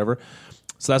bank or whatever.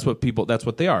 So that's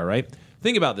what they are, right?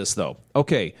 Think about this though.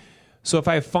 Okay, so if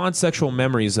I have fond sexual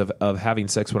memories of having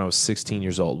sex when I was 16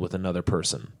 years old with another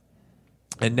person,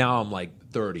 and now I'm like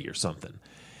 30 or something.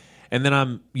 And then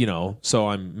I'm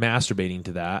masturbating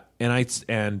to that,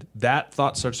 and that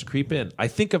thought starts to creep in. I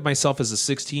think of myself as a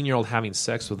 16-year-old having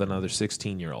sex with another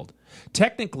 16-year-old.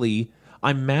 Technically,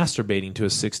 I'm masturbating to a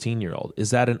 16-year-old. Is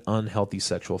that an unhealthy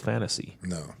sexual fantasy?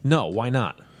 No. No, why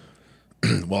not?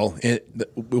 Well,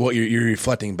 you're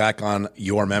reflecting back on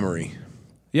your memory.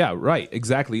 Yeah, right,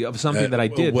 exactly. Of something that I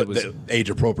did that was age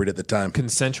appropriate at the time.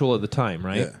 Consensual at the time,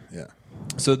 right? Yeah.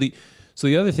 So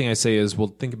the other thing I say is, well,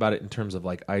 think about it in terms of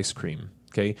like ice cream.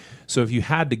 Okay, so if you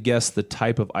had to guess the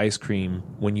type of ice cream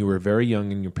when you were very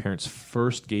young and your parents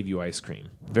first gave you ice cream,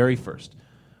 very first,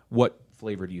 what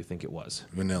flavor do you think it was?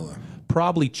 Vanilla.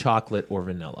 Probably chocolate or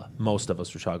vanilla. Most of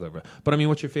us were chocolate. But I mean,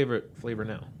 what's your favorite flavor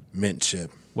now? Mint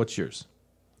chip. What's yours?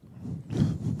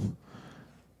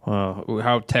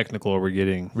 How technical are we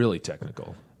getting? Really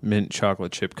technical. Mint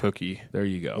chocolate chip cookie. There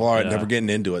you go. Well, all right, never getting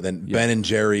into it. Then Ben and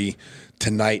Jerry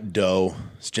Tonight Dough.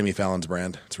 It's Jimmy Fallon's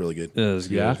brand. It's really good. It is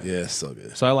good. Yeah? Yeah, it's so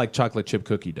good. So I like chocolate chip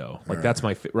cookie dough. Like that's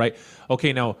my right.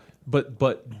 Okay, now,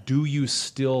 but do you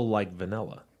still like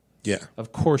vanilla? Yeah.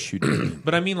 Of course you do.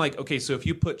 But I mean, okay, so if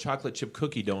you put chocolate chip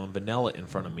cookie dough and vanilla in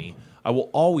front of me, I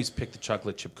will always pick the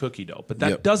chocolate chip cookie dough. But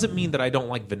that doesn't mean that I don't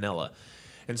like vanilla.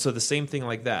 And so the same thing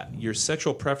like that. Your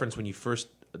sexual preference when you first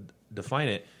define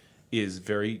it is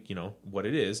very, what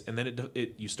it is, and then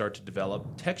you start to develop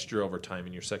texture over time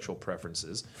in your sexual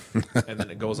preferences, and then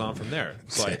it goes on from there.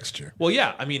 So texture.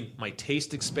 I mean, my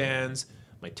taste expands,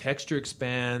 my texture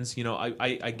expands.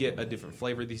 I get a different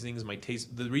flavor of these things. My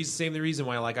taste, the reason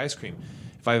why I like ice cream.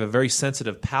 If I have a very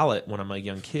sensitive palate when I'm a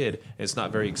young kid and it's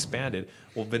not very expanded,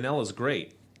 well, vanilla's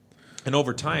great. And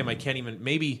over time, I can't even,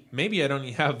 maybe I don't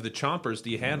even have the chompers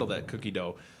to handle that cookie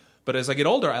dough. But as I get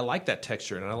older, I like that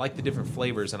texture and I like the different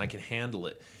flavors and I can handle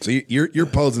it. So you're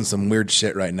posing some weird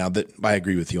shit right now that I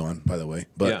agree with you on, by the way.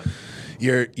 But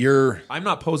you're I'm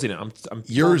not posing it.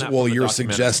 you're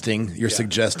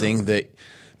suggesting that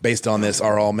based on this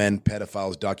Are All Men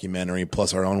Pedophiles documentary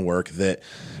plus our own work that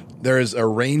there is a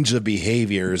range of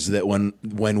behaviors that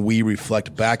when we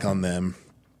reflect back on them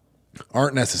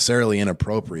aren't necessarily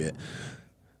inappropriate.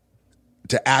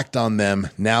 To act on them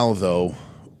now, though,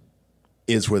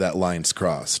 is where that line's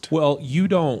crossed. Well,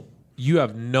 you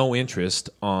have no interest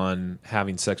on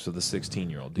having sex with a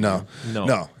 16-year-old, do you?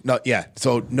 No. Yeah.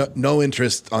 So no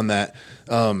interest on that.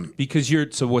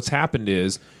 Because what's happened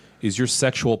is your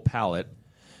sexual palate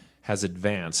has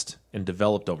advanced and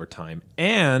developed over time,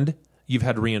 and you've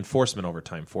had reinforcement over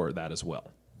time for that as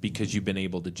well. because you've been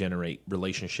able to generate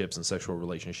relationships and sexual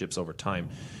relationships over time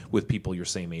with people your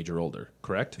same age or older,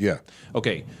 correct? Yeah.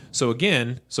 Okay. So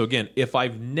again, if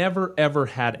I've never ever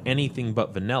had anything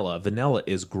but vanilla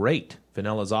is great.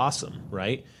 Vanilla is awesome,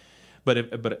 right? But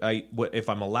if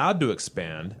I'm allowed to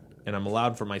expand and I'm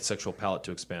allowed for my sexual palate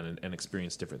to expand and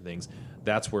experience different things,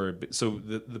 that's where. So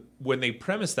when they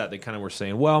premised that, they kind of were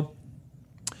saying, well,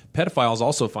 pedophiles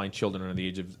also find children under the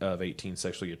age of 18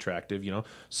 sexually attractive,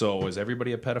 So is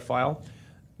everybody a pedophile?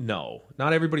 No,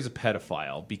 not everybody's a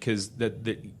pedophile, because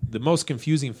the most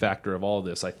confusing factor of all of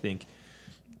this, I think,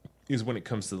 is when it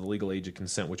comes to the legal age of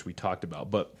consent, which we talked about.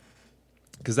 But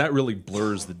because that really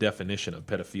blurs the definition of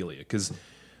pedophilia. Because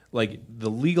like the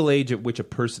legal age at which a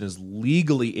person is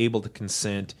legally able to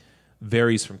consent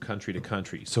varies from country to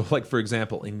country. So like, for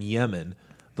example, in Yemen,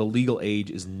 the legal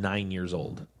age is 9 years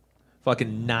old.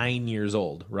 Fucking 9 years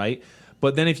old, right?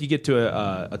 But then if you get to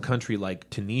a country like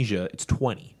Tunisia, it's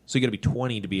 20. So you got to be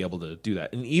 20 to be able to do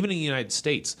that. And even in the United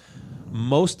States,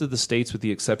 most of the states, with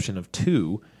the exception of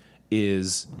 2,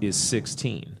 is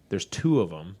 16. There's 2 of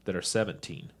them that are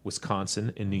 17,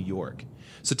 Wisconsin and New York.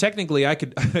 So technically, I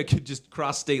could just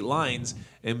cross state lines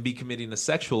and be committing a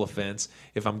sexual offense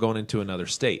if I'm going into another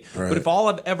state. Right. But if all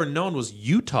I've ever known was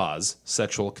Utah's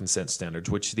sexual consent standards,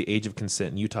 which the age of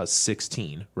consent in Utah is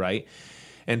 16, right?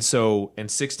 And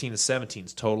 16 to 17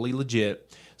 is totally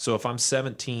legit. So if I'm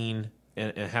 17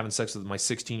 and having sex with my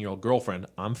 16-year-old girlfriend,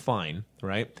 I'm fine,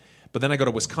 right? But then I go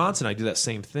to Wisconsin, I do that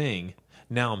same thing.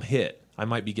 Now I'm hit. I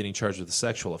might be getting charged with a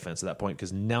sexual offense at that point,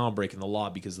 because now I'm breaking the law,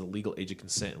 because the legal age of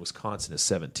consent in Wisconsin is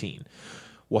 17.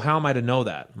 Well, how am I to know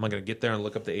that? Am I going to get there and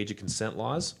look up the age of consent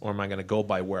laws, or am I going to go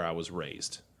by where I was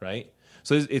raised, right?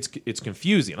 So it's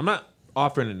confusing. I'm not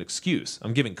offering an excuse.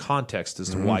 I'm giving context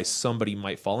as to why somebody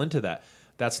might fall into that.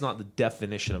 That's not the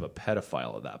definition of a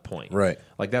pedophile at that point. Right.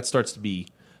 Like that starts to be,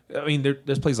 I mean,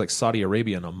 there's places like Saudi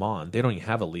Arabia and Oman. They don't even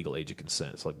have a legal age of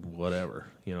consent. It's like, whatever.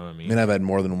 You know what I mean? I mean, I've had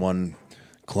more than one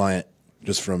client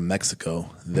just from Mexico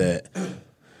that,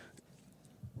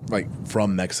 like,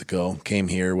 from Mexico, came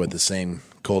here with the same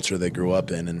culture they grew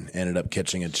up in and ended up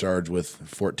catching a charge with a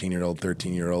 14-year-old,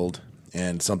 13-year-old,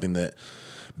 and something that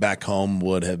back home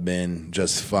would have been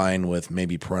just fine with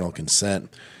maybe parental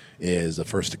consent is a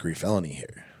first-degree felony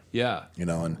here. Yeah.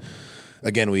 And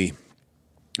again,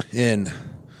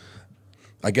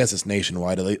 I guess it's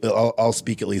nationwide. I'll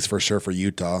speak at least for sure for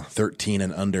Utah. 13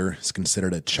 and under is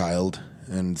considered a child.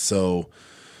 And so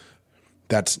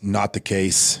that's not the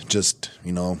case just,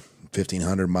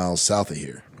 1,500 miles south of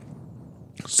here.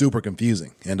 Super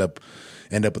confusing. End up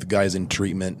with guys in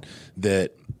treatment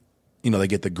that, they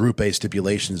get the Group A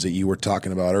stipulations that you were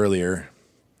talking about earlier.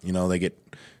 They get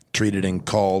treated and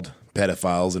called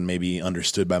pedophiles and maybe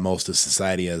understood by most of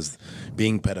society as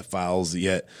being pedophiles,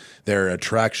 yet their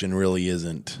attraction really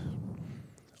isn't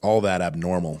all that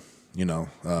abnormal.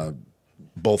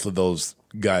 Both of those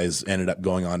guys ended up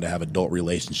going on to have adult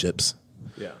relationships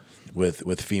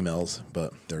with females,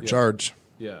 but they're charged.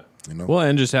 Yeah. Well,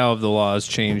 and just how the laws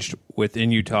changed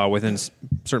within Utah within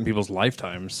certain people's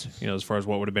lifetimes, as far as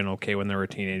what would have been okay when they were a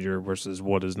teenager versus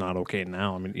what is not okay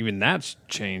now. I mean, even that's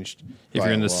changed. If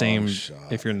you're in the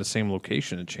same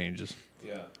location, it changes.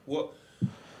 Yeah.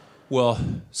 Well,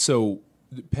 so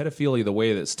pedophilia, the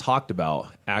way that it's talked about,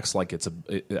 acts like it's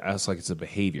a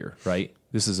behavior, right?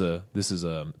 This is a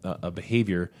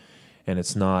behavior, and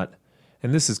it's not.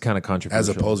 And this is kind of controversial. As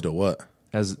opposed to what?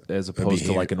 As opposed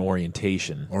to like an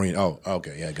orientation. Oh,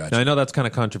 okay, yeah, gotcha. Now, I know that's kind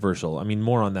of controversial. I mean,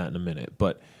 more on that in a minute.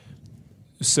 But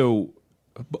so,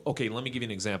 okay, let me give you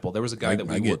an example. There was a guy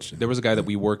that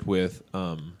we worked with,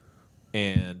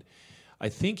 and I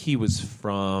think he was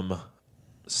from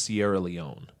Sierra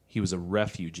Leone. He was a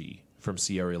refugee from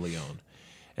Sierra Leone,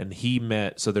 and he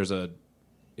met. So there's a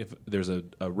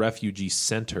refugee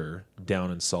center down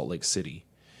in Salt Lake City,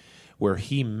 where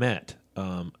he met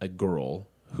a girl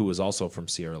who was also from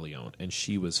Sierra Leone, and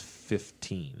she was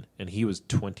 15, and he was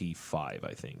 25,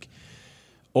 I think.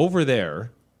 Over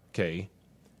there, okay,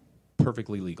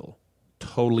 perfectly legal,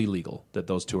 totally legal that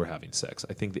those two are having sex.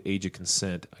 I think the age of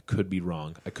consent, I could be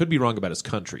wrong. I could be wrong about his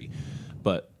country,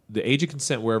 but the age of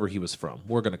consent wherever he was from,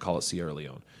 we're going to call it Sierra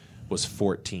Leone, was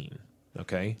 14,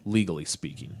 okay, legally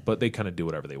speaking. But they kind of do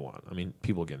whatever they want. I mean,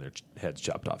 people getting their heads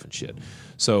chopped off and shit.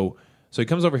 So he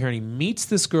comes over here and he meets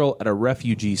this girl at a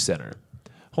refugee center.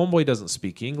 Homeboy doesn't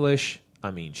speak English.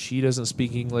 I mean, she doesn't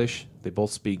speak English. They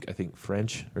both speak, I think,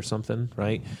 French or something,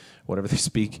 right? Whatever they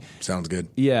speak. Sounds good.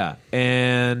 Yeah.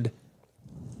 And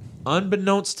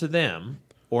unbeknownst to them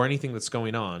or anything that's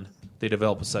going on, they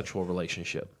develop a sexual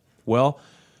relationship. Well,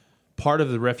 part of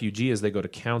the refugee is they go to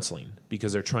counseling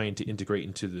because they're trying to integrate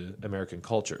into the American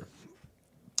culture.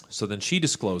 So then she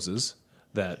discloses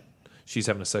that she's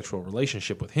having a sexual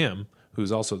relationship with him,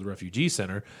 who's also the refugee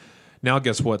center. Now,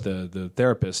 guess what the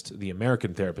therapist, the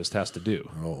American therapist, has to do?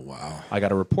 Oh, wow. I got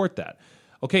to report that.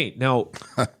 Okay, now,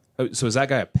 so is that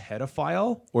guy a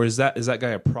pedophile, or is that guy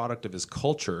a product of his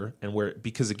culture? And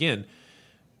because again,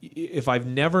 if I've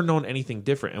never known anything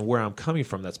different, and where I'm coming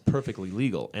from, that's perfectly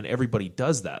legal, and everybody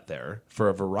does that there for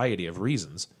a variety of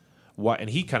reasons. Why? And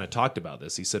he kind of talked about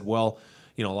this. He said, well,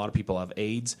 a lot of people have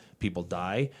AIDS, people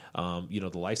die. The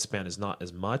lifespan is not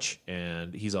as much,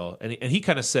 and and he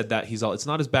kind of said that it's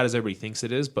not as bad as everybody thinks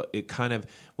it is, but it kind of,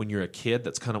 when you're a kid,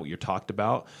 that's kind of what you're talked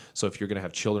about. So if you're going to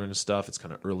have children and stuff, it's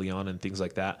kind of early on and things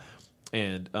like that.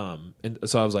 And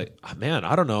so I was like, oh, man,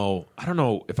 I don't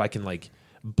know if I can like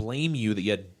blame you that you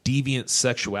had deviant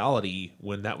sexuality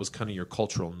when that was kind of your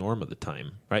cultural norm at the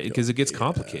time, right? Because it gets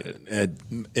complicated.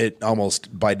 It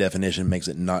almost, by definition, makes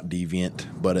it not deviant,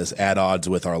 but is at odds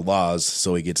with our laws,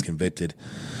 so he gets convicted.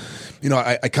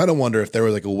 I kind of wonder if there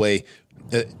was like a way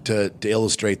to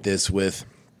illustrate this with,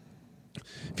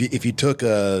 if you took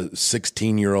a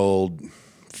 16-year-old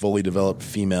fully developed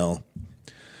female,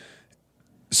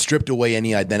 stripped away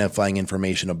any identifying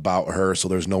information about her, so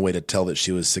there's no way to tell that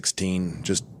she was 16,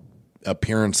 just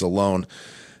appearance alone,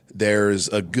 there's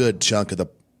a good chunk of the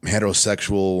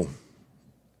heterosexual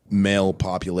male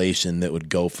population that would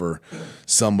go for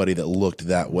somebody that looked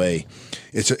that way.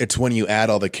 It's when you add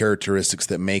all the characteristics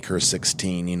that make her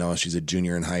 16. She's a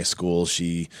junior in high school.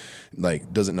 She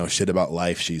doesn't know shit about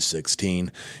life. She's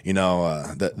 16.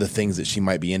 The things that she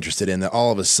might be interested in. That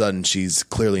all of a sudden she's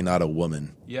clearly not a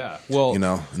woman. Yeah. Well,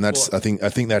 and that's I think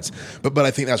that's but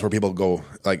I think that's where people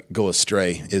go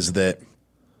astray, is that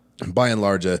by and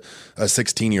large a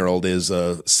 16-year-old is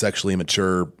a sexually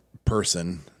mature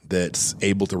person that's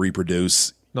able to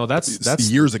reproduce. No, that's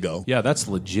years ago. Yeah, that's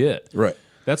legit. Right.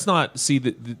 That's not. See,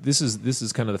 this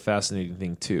is kind of the fascinating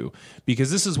thing too,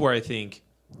 because this is where I think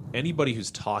anybody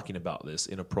who's talking about this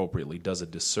inappropriately does a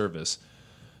disservice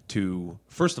to,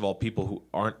 first of all, people who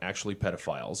aren't actually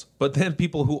pedophiles, but then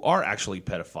people who are actually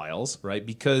pedophiles, right?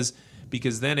 Because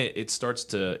then it starts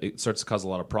to cause a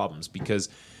lot of problems, because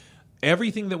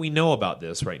everything that we know about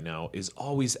this right now is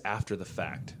always after the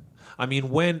fact. I mean,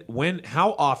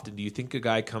 how often do you think a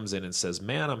guy comes in and says,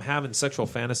 man, I'm having sexual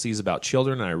fantasies about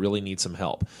children and I really need some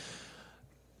help?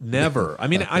 Never. I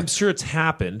mean, I'm sure it's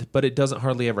happened, but it doesn't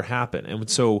hardly ever happen. And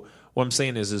so what I'm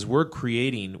saying is we're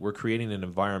creating an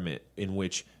environment in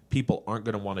which people aren't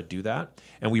going to want to do that.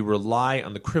 And we rely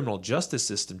on the criminal justice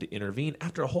system to intervene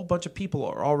after a whole bunch of people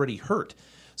are already hurt.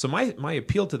 So my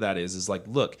appeal to that is like,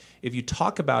 look, if you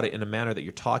talk about it in a manner that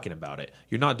you're talking about it,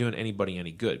 you're not doing anybody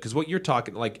any good. Because what you're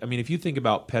talking, if you think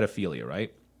about pedophilia,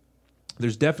 right?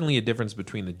 There's definitely a difference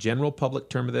between the general public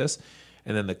term of this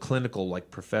and then the clinical,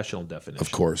 professional definition.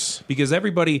 Of course. Because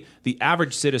the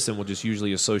average citizen will just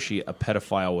usually associate a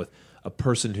pedophile with a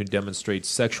person who demonstrates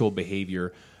sexual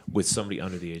behavior with somebody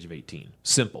under the age of 18.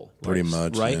 Simple. Pretty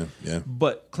much, right? Yeah.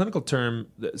 But clinical term,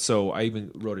 so I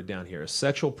even wrote it down here, a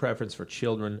sexual preference for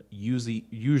children,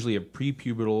 usually of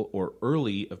prepubertal or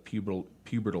early of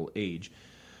pubertal age.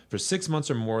 For 6 months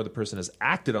or more, the person has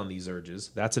acted on these urges.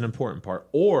 That's an important part.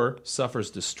 Or suffers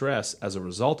distress as a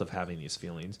result of having these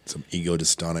feelings. Some ego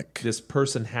dystonic. This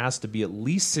person has to be at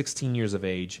least 16 years of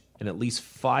age and at least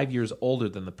 5 years older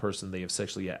than the person they have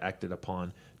sexually acted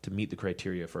upon to meet the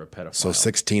criteria for a pedophile. So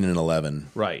 16 and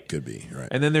 11 right. could be. Right.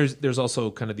 And then there's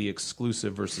also kind of the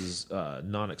exclusive versus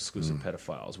non-exclusive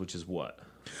pedophiles, which is what?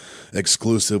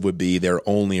 Exclusive would be they're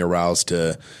only aroused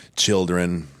to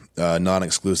children.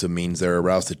 Non-exclusive means they're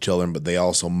aroused to children, but they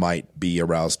also might be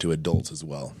aroused to adults as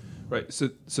well. Right. So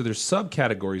there's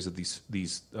subcategories of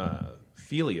these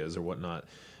philias or whatnot,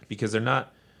 because they're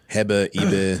not Heba,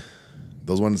 Ebe,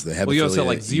 those ones. The hebephilia. Well, you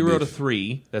also 0 to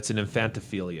 3. That's an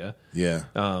infantophilia. Yeah.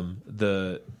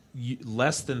 The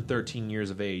less than 13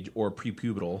 years of age or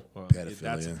prepubertal,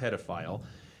 that's a pedophile.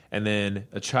 And then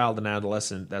a child and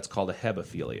adolescent, that's called a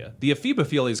hebephilia. The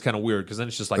ephebophilia is kind of weird because then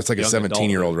it's just that's like a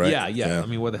 17-year-old, right? Yeah. I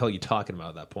mean, what the hell are you talking about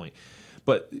at that point?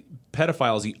 But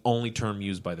pedophile is the only term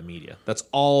used by the media. That's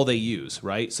all they use,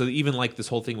 right? So even this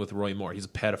whole thing with Roy Moore, he's a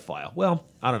pedophile. Well,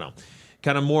 I don't know.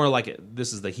 Kind of more like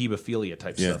this is the hebephilia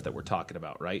type stuff that we're talking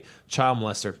about, right? Child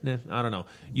molester, I don't know.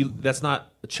 That's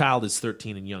not, a child is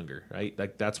 13 and younger, right?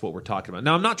 That's what we're talking about.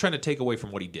 Now, I'm not trying to take away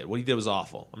from what he did. What he did was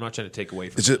awful. I'm not trying to take away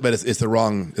from it. But it's the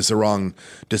wrong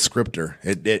descriptor.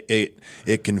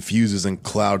 It confuses and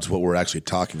clouds what we're actually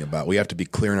talking about. We have to be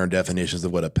clear in our definitions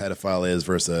of what a pedophile is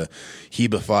versus a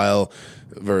hebephile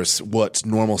versus what's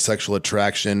normal sexual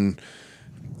attraction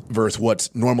versus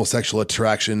what's normal sexual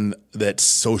attraction that's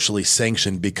socially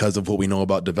sanctioned because of what we know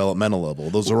about developmental level.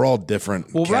 Those are all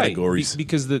different categories. Right.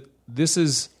 Because this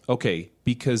is okay.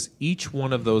 Because each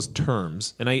one of those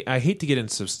terms, and I hate to get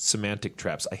into semantic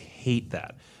traps. I hate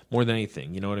that more than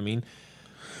anything. You know what I mean?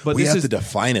 But We have to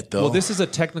define it, though. Well, this is a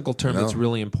technical term that's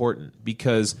really important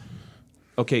because,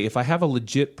 okay, if I have a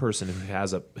legit person who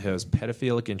has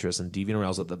pedophilic interest and deviant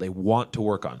arousal that they want to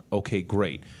work on, okay,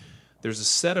 great. There's a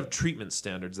set of treatment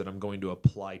standards that I'm going to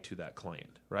apply to that client,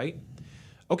 right?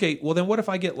 Okay, well then what if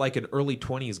I get like an early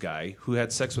 20s guy who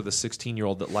had sex with a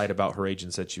 16-year-old that lied about her age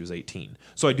and said she was 18?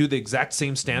 So I do the exact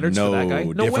same standards for that guy?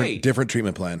 No way. Different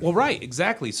treatment plan. Well, right,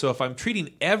 exactly. So if I'm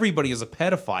treating everybody as a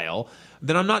pedophile,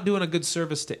 then I'm not doing a good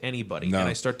service to anybody. No. And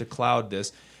I start to cloud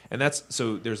this. And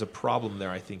so there's a problem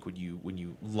there, I think, when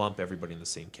you lump everybody in the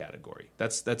same category.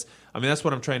 That's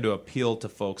what I'm trying to appeal to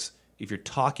folks. If you're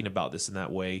talking about this in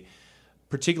that way,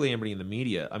 particularly anybody in the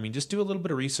media, I mean, just do a little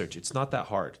bit of research. It's not that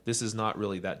hard. This is not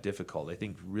really that difficult. I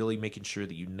think really making sure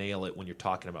that you nail it when you're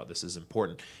talking about this is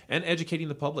important, and educating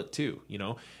the public too. You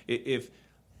know, if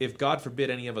God forbid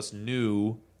any of us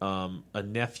knew a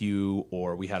nephew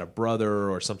or we had a brother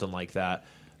or something like that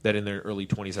in their early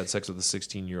 20s had sex with a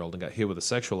 16-year-old and got hit with a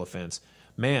sexual offense,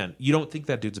 man, you don't think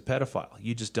that dude's a pedophile.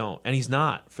 You just don't. And he's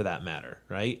not, for that matter,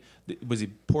 right? Was he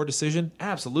poor decision?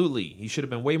 Absolutely. He should have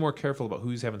been way more careful about who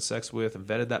he's having sex with and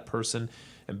vetted that person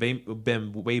and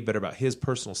been way better about his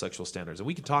personal sexual standards. And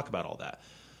we can talk about all that.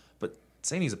 But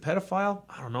saying he's a pedophile,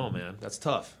 I don't know, man. That's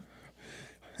tough.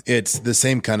 It's the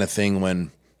same kind of thing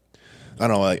when, I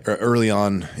don't know, like early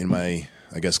on in my,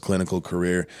 I guess, clinical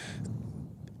career,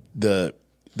 the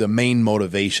main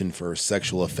motivation for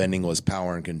sexual offending was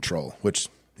power and control, which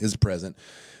is present.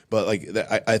 But like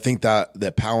I think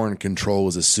that power and control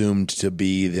was assumed to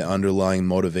be the underlying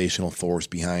motivational force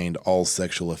behind all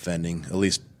sexual offending, at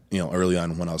least, you know, early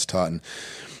on when I was taught. And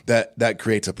that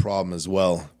creates a problem as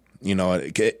well. You know, I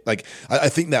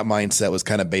think that mindset was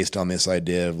kind of based on this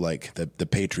idea of like the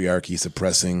patriarchy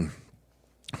suppressing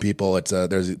people.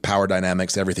 There's power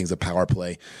dynamics. Everything's a power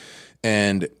play.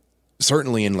 And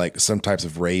certainly in like some types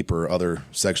of rape or other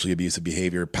sexually abusive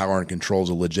behavior, power and control is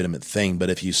a legitimate thing. But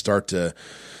if you start to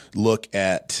look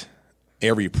at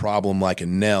every problem like a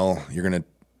nail,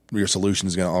 your solution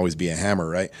is going to always be a hammer,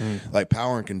 right? Like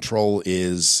power and control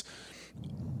is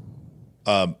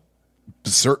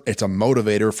it's a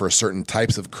motivator for certain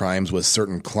types of crimes with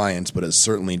certain clients, but it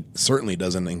certainly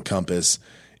doesn't encompass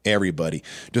everybody.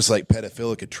 Just like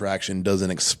pedophilic attraction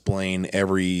doesn't explain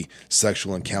every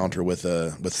sexual encounter with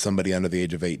somebody under the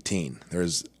age of 18.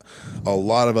 There's a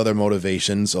lot of other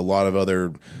motivations, a lot of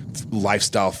other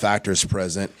lifestyle factors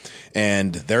present,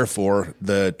 and therefore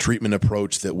the treatment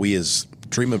approach that we as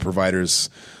treatment providers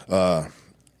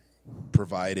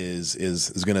provide is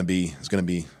going to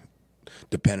be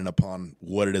dependent upon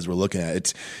what it is we're looking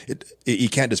at. You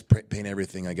can't just paint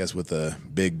everything, I guess, with a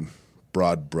big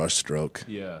broad brush stroke.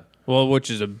 Yeah. Well, which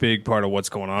is a big part of what's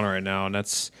going on right now, and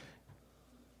it's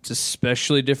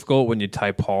especially difficult when you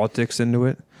tie politics into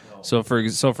it. So for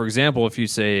example, if you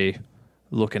say,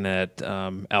 looking at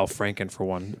Al Franken for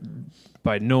one,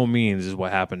 by no means is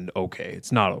what happened okay.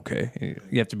 It's not okay.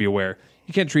 You have to be aware.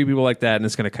 You can't treat people like that, and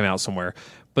it's going to come out somewhere.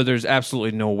 But there's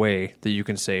absolutely no way that you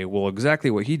can say, well, exactly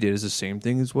what he did is the same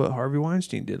thing as what Harvey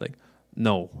Weinstein did. Like,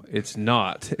 no, it's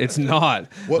not. It's not.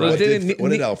 What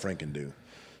did Al Franken do?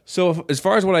 So as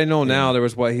far as what I know now, there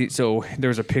was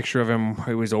a picture of him.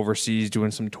 He was overseas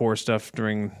doing some tour stuff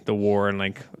during the war, and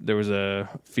like there was a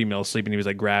female sleeping. He was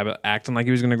like acting like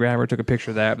he was going to grab her. Took a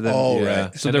picture of that. But then,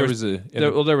 right. So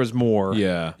there was more.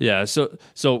 Yeah, yeah.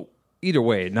 So either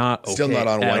way, not okay. Still not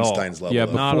on Weinstein's all.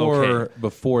 level. Yeah,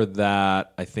 before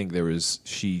that, I think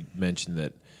she mentioned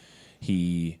that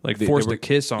he forced a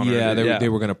kiss on her. Yeah, they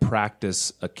were going to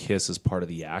practice a kiss as part of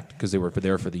the act because they were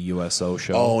there for the USO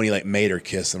show. Oh, and he like made her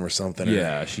kiss him or something.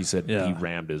 Yeah, she said he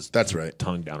rammed his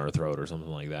tongue down her throat or something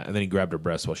like that, and then he grabbed her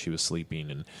breast while she was sleeping.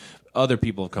 And other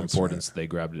people have come forward and said he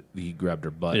grabbed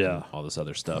her butt and all this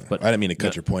other stuff. But I didn't mean to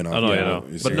cut your point off.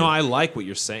 But no, I like what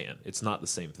you're saying. It's not the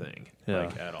same thing,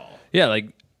 at all. Yeah, like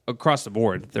across the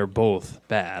board, they're both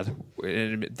bad.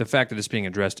 And the fact that it's being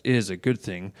addressed is a good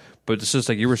thing, but it's just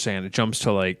like you were saying, it jumps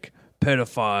to like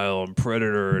pedophile and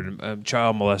predator and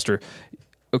child molester.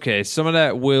 Okay, some of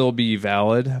that will be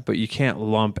valid, but you can't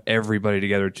lump everybody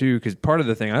together too, because part of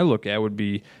the thing I look at would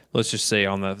be, let's just say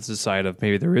on the side of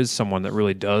maybe there is someone that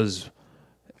really does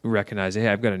recognize, hey,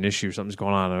 I've got an issue, something's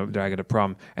going on, I got a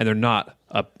problem, and they're not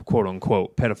a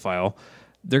quote-unquote pedophile.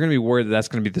 they're going to be worried that that's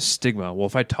going to be the stigma. Well,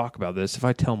 if I talk about this, if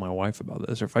I tell my wife about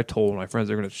this, or if I told my friends,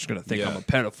 they're just going to think I'm a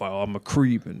pedophile, I'm a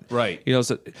creep, and right. You know,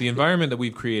 so the environment that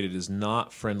we've created is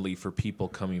not friendly for people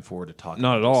coming forward to talk.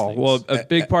 Not about at all. things. Well, a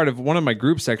big part of one of my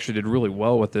groups actually did really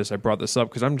well with this. I brought this up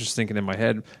because I'm just thinking in my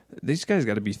head, these guys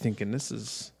got to be thinking this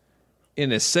is,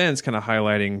 in a sense, kind of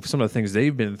highlighting some of the things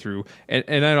they've been through.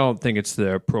 And I don't think it's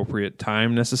the appropriate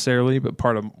time necessarily, but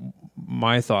part of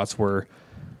my thoughts were,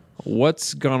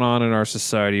 what's gone on in our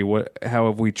society? How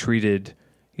have we treated,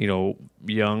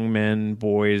 young men,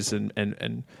 boys,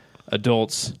 and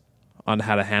adults on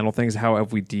how to handle things? How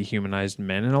have we dehumanized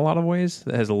men in a lot of ways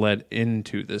that has led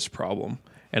into this problem?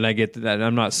 And I get that.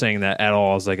 I'm not saying that at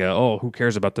all as like who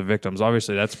cares about the victims?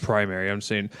 Obviously, that's primary. I'm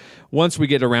saying once we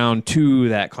get around to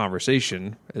that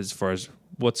conversation, as far as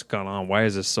what's gone on, why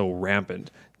is this so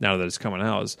rampant now that it's coming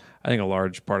out, I think a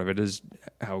large part of it is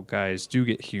how guys do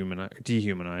get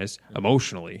dehumanized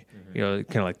emotionally.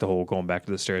 Kind of like the whole going back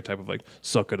to the stereotype of like,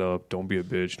 suck it up, don't be a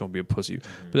bitch, don't be a pussy.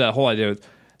 But that whole idea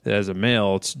that as a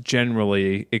male, it's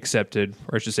generally accepted,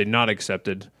 or I should say not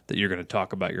accepted, that you're going to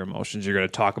talk about your emotions. You're going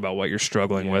to talk about what you're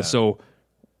struggling with. So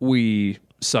we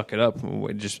suck it up.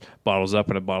 It just bottles up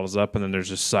and it bottles up, and then there's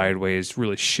just sideways,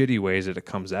 really shitty ways that it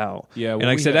comes out. Yeah, and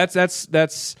like I said,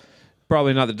 that's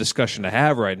probably not the discussion to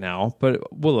have right now, but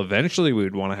eventually we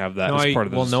would want to have that as part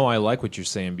of this. Well, no, I like what you're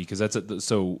saying, because that's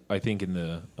so I think in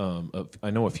the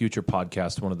I know a future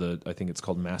podcast, one of the, I think it's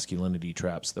called masculinity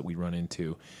traps that we run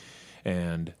into,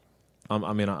 and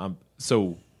I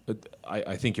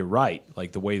think you're right.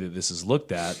 Like the way that this is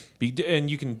looked at, and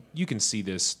you can see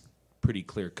this pretty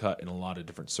clear cut in a lot of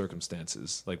different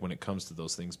circumstances, like when it comes to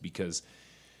those things, because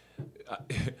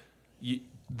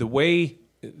the way,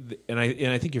 and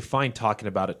I think you're fine talking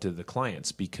about it to the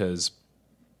clients, because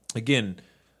again,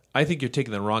 I think you're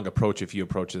taking the wrong approach if you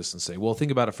approach this and say, well,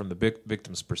 think about it from the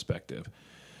victim's perspective.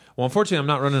 Well, unfortunately, I'm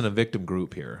not running a victim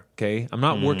group here, okay? I'm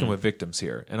not working with victims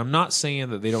here. And I'm not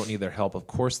saying that they don't need their help. Of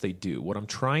course they do. What I'm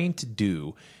trying to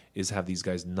do is have these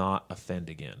guys not offend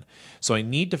again. So I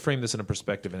need to frame this in a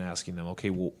perspective and asking them, okay,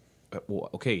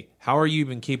 how are you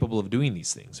even capable of doing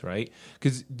these things, right?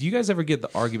 Because do you guys ever get the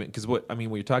argument? Because what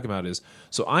you're talking about is,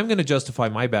 so I'm going to justify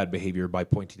my bad behavior by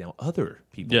pointing out other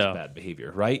people's bad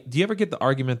behavior, right? Do you ever get the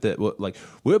argument that,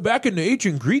 well, back in the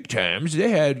ancient Greek times, they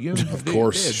had, of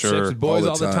course, sex sure, with boys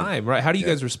all the time, right? How do you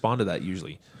guys respond to that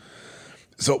usually?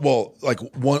 So, well, like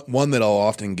one that I'll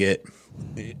often get,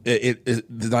 it's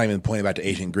not even pointing back to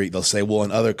ancient Greek. They'll say, well,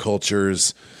 in other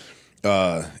cultures,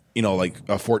 like a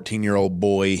 14-year-old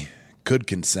boy could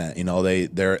consent.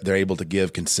 They're able to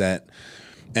give consent.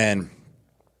 And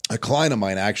a client of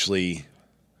mine actually,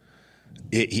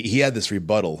 he had this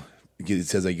rebuttal. He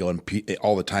says they go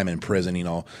all the time in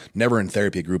prison, never in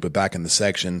therapy group, but back in the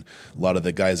section, a lot of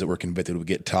the guys that were convicted would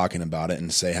get talking about it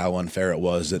and say how unfair it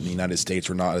was that the United States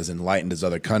were not as enlightened as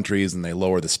other countries, and they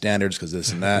lower the standards because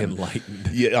this and that. Enlightened.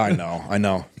 Yeah, I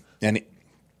know. And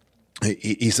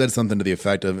he said something to the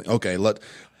effect of, okay,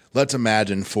 let's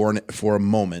imagine for a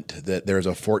moment that there's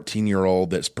a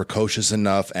 14-year-old that's precocious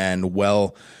enough and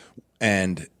well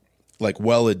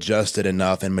adjusted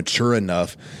enough and mature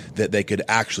enough that they could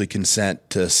actually consent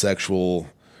to sexual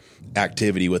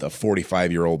activity with a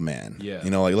 45-year-old man. Yeah.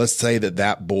 Let's say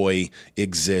that boy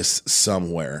exists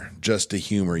somewhere, just to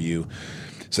humor you.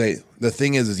 Say the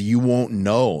thing is you won't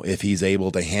know if he's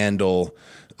able to handle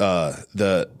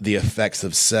the effects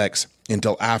of sex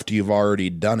until after you've already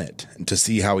done it, to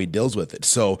see how he deals with it.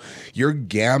 So you're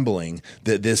gambling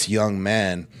that this young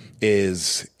man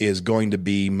is going to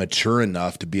be mature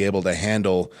enough to be able to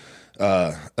handle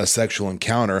a sexual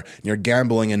encounter. And you're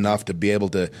gambling enough to be able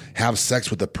to have sex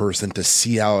with the person to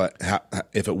see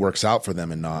if it works out for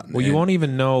them and not. Well, you won't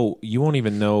even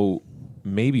know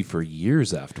maybe for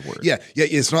years afterwards. Yeah,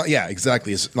 it's not. Yeah,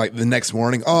 exactly. It's like the next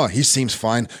morning. Oh, he seems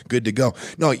fine, good to go.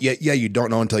 No, you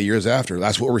don't know until years after.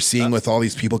 That's what we're seeing with all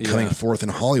these people coming forth in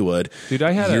Hollywood. Dude,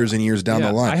 I had years and years down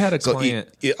the line. I had a client.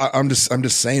 I'm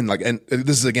just saying, like, and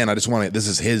this is again. This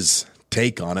is his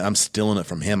take on it. I'm stealing it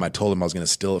from him. I told him I was going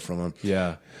to steal it from him.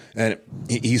 Yeah, and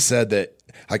he said that.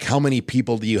 Like, how many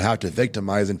people do you have to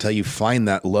victimize until you find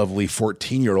that lovely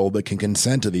 14-year-old that can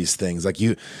consent to these things? Like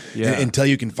until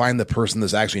you can find the person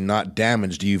that's actually not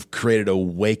damaged, you've created a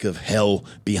wake of hell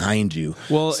behind you.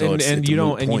 Well, so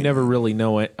you never really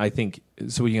know it. I think.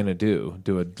 So what are you going to do?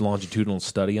 Do a longitudinal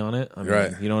study on it?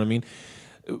 Right. You know what I mean?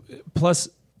 Plus,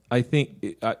 I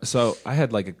think so. I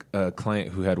had like a client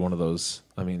who had one of those.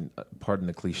 I mean, pardon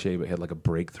the cliche, but he had like a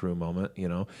breakthrough moment.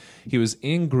 He was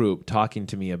in group talking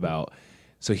to me about.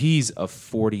 So he's a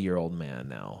 40-year-old man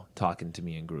now talking to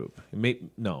me in group.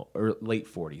 Or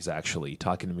late 40s, actually,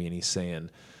 talking to me, and he's saying,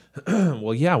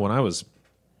 Well, yeah, when I was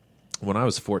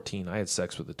 14, I had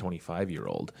sex with a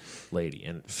 25-year-old lady,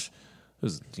 and it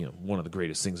was one of the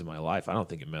greatest things in my life. I don't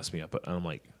think it messed me up, but I'm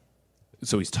like,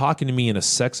 so he's talking to me in a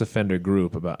sex offender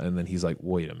group and then he's like,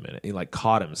 wait a minute. He like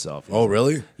caught himself. Oh,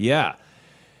 really? Yeah.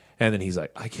 And then he's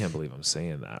like, I can't believe I'm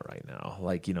saying that right now.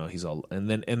 Like, he's all, and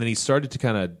then he started to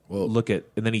kind of look at,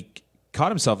 and then he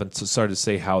caught himself and started to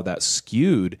say how that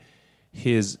skewed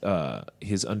his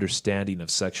understanding of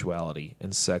sexuality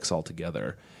and sex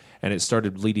altogether. And it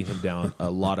started leading him down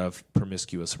a lot of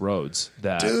promiscuous roads.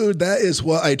 Dude, that is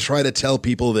what I try to tell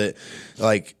people that,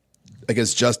 like, I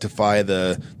guess justify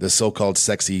the so-called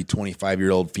sexy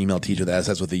 25-year-old female teacher that has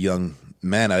sex with a young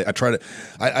man. I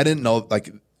didn't know,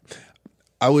 like,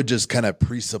 I would just kind of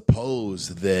presuppose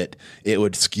that it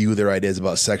would skew their ideas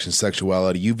about sex and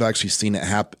sexuality. You've actually seen it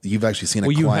happen. You've actually seen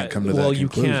a client come to that conclusion. Well, you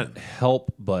can't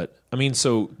help but,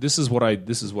 so this is what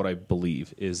I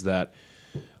believe is that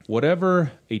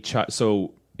whatever a child,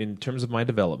 so in terms of my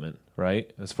development,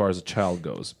 right, as far as a child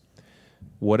goes,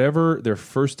 whatever their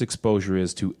first exposure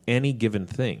is to any given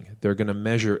thing, they're going to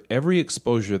measure every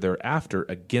exposure thereafter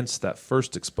against that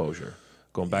first exposure.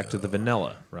 Going back to the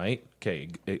vanilla, right? Okay,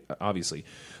 obviously.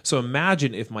 So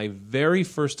imagine if my very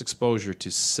first exposure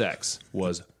to sex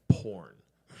was porn.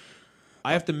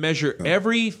 I have to measure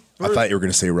every... I thought you were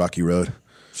going to say Rocky Road.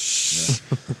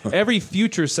 Every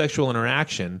future sexual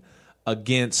interaction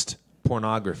against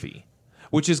pornography,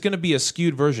 which is going to be a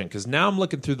skewed version because now I'm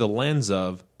looking through the lens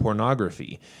of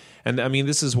pornography. And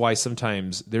this is why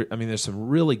sometimes there's some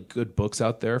really good books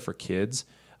out there for kids.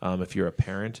 If you're a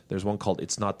parent, there's one called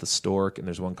 "It's Not the Stork" and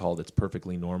there's one called "It's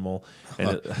Perfectly Normal,"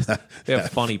 and they have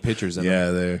funny pictures in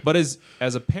them. But as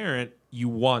a parent, you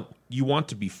want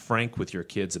to be frank with your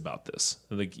kids about this,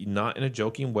 like not in a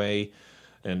joking way,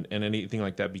 and anything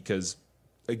like that, because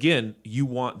again, you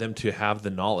want them to have the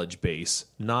knowledge base,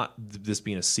 not this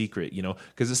being a secret,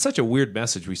 because it's such a weird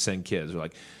message we send kids. We're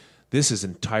like, this is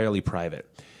entirely private,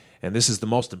 and this is the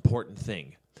most important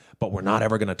thing. But we're not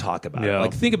ever going to talk about it.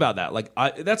 Like, think about that. Like,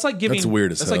 that's like giving. That's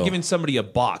weird as hell. Like giving somebody a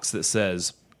box that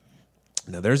says,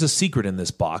 "Now there's a secret in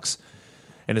this box,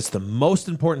 and it's the most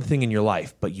important thing in your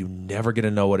life, but you never get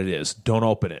to know what it is. Don't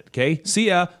open it. Okay? See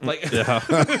ya." Like,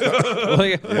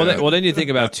 well, then you think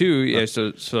about too. Yeah,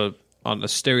 so on the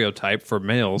stereotype for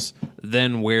males,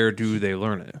 then where do they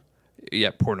learn it? Yeah,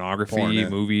 pornography,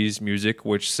 movies, music,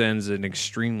 which sends an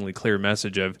extremely clear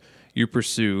message of you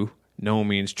pursue. No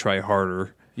means try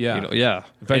harder. Yeah.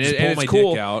 If I just pull my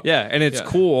cool. dick out. Yeah, and it's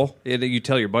cool. You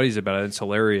tell your buddies about it. It's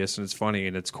hilarious and it's funny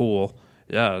and it's cool.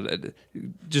 Yeah,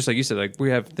 just like you said, like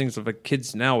we have things like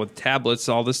kids now with tablets,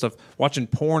 all this stuff, watching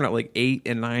porn at like 8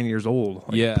 and 9 years old.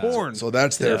 Like, porn. So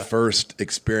that's their first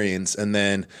experience, and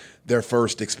then their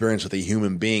first experience with a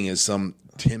human being is some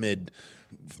timid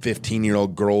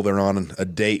 15-year-old girl they're on a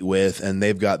date with, and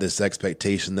they've got this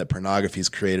expectation that pornography's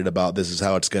created about this is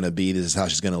how it's going to be, this is how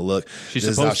she's going to look, this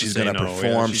is how she's going to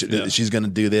perform, she's going to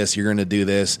do this, you're going to do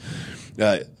this.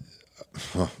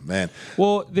 Oh man.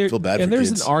 Well, feel bad and for there's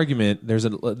kids. an argument. There's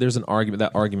an argument.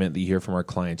 That argument that you hear from our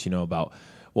clients, about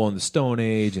in the Stone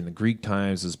Age and the Greek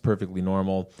times is perfectly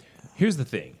normal. Here's the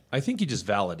thing. I think you just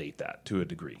validate that to a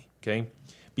degree, okay?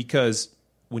 Because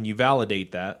when you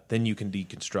validate that, then you can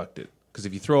deconstruct it. Because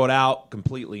if you throw it out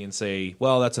completely and say,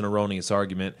 well, that's an erroneous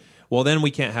argument, well, then we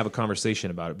can't have a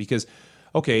conversation about it. Because,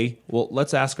 okay, well,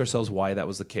 let's ask ourselves why that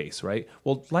was the case, right?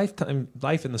 Well, life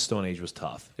in the Stone Age was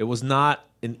tough. It was not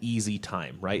an easy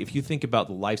time, right? If you think about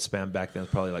the lifespan back then,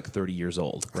 it's probably like 30 years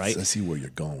old, right? I see where you're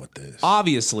going with this.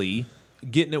 Obviously,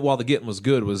 getting it while the getting was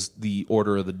good was the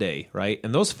order of the day, right?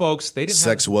 And those folks, they didn't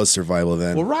Sex was survival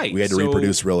then. Well, right. We had to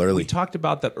reproduce real early. We talked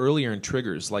about that earlier in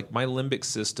triggers. Like my limbic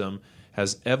system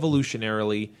has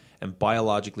evolutionarily and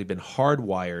biologically been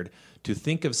hardwired to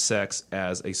think of sex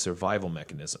as a survival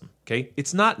mechanism. Okay,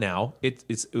 it's not now.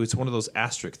 It's one of those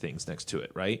asterisk things next to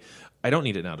it, right? I don't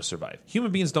need it now to survive.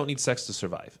 Human beings don't need sex to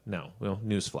survive. No, well,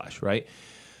 newsflash, right?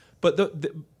 But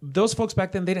those folks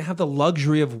back then, they didn't have the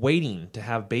luxury of waiting to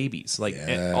have babies. Like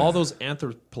all those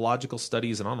anthropological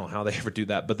studies, and I don't know how they ever do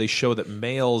that, but they show that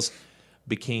males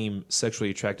became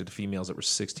sexually attracted to females that were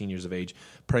 16 years of age,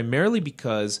 primarily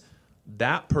because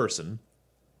that person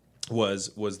was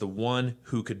the one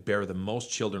who could bear the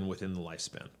most children within the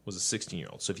lifespan, was a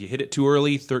 16-year-old. So if you hit it too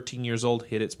early, 13 years old,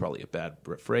 hit it's probably a bad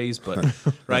phrase, but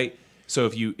right? So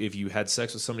if you had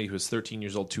sex with somebody who was 13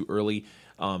 years old too early,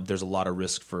 there's a lot of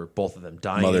risk for both of them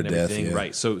dying Mother and everything. death, yeah.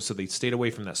 Right. So they stayed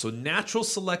away from that. So natural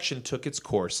selection took its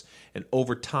course, and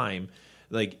over time,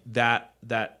 like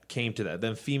that came to that.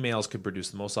 Then females could produce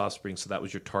the most offspring, so that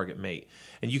was your target mate.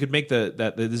 And you could make that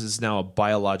this is now a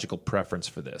biological preference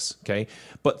for this, okay?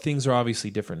 But things are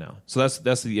obviously different now. So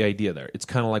that's the idea there. It's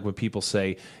kind of like when people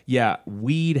say, yeah,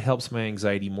 weed helps my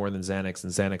anxiety more than Xanax,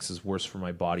 and Xanax is worse for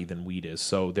my body than weed is,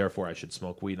 so therefore I should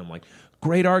smoke weed. And I'm like,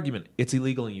 great argument. It's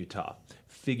illegal in Utah.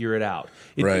 Figure it out.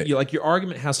 Right. Your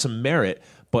argument has some merit,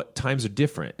 but times are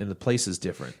different and the place is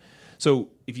different. So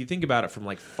if you think about it from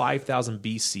like 5,000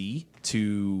 BC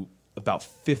to about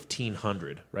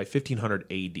 1500, right?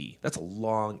 1500 AD. That's a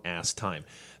long ass time.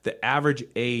 The average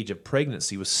age of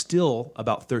pregnancy was still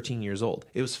about 13 years old.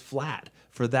 It was flat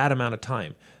for that amount of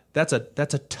time. That's a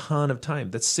ton of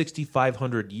time. That's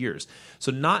 6,500 years.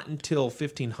 So not until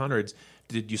 1500s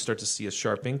did you start to see a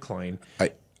sharp incline.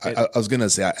 I was going to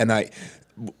say, and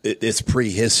it's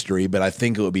prehistory, but I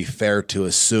think it would be fair to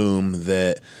assume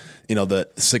that, the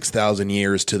 6,000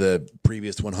 years to the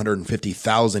previous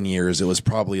 150,000 years, it was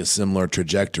probably a similar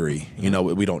trajectory.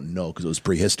 We don't know because it was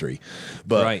prehistory.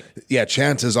 But right. Yeah,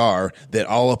 chances are that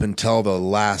all up until the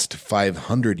last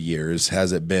 500 years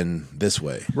has it been this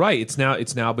way. Right. It's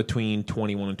now between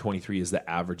 21 and 23 is the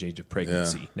average age of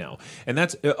pregnancy now. And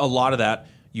that's a lot of that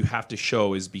you have to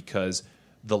show is because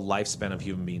the lifespan of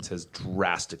human beings has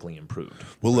drastically improved.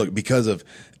 Well, look, because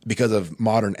of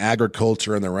modern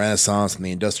agriculture and the Renaissance and the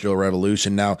Industrial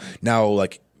Revolution, now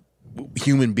like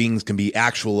human beings can be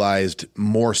actualized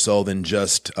more so than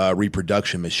just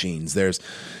reproduction machines.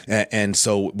 And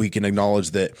so we can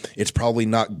acknowledge that it's probably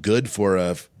not good for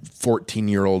a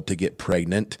 14-year-old to get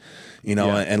pregnant.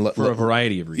 For a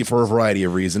variety of reasons. For a variety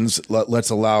of reasons, let's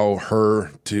allow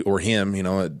her to, or him,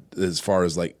 as far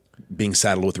as like being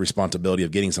saddled with the responsibility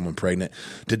of getting someone pregnant,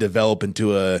 to develop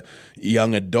into a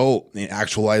young adult and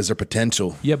actualize their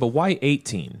potential. Yeah, but why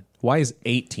 18? Why is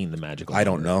 18 the magical number? I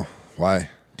don't know. Why?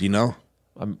 Do you know?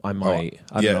 I don't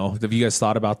know. Have you guys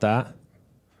thought about that?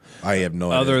 I have no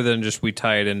idea. Other than just we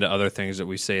tie it into other things that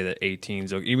we say that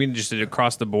 18's okay. You mean just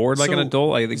across the board like an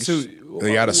adult? I think so.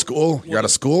 You out of school? You out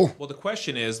of school? Well, the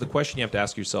question you have to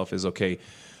ask yourself is, okay,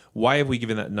 why have we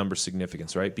given that number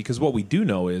significance, right? Because what we do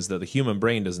know is that the human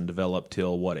brain doesn't develop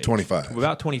till what age? 25.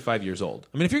 About 25 years old.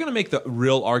 I mean, if you're going to make the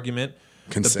real argument,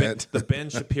 consent, the Ben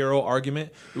Shapiro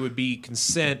argument, it would be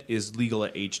consent is legal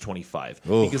at age 25.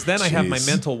 Oh, because then I have my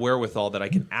mental wherewithal that I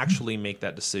can actually make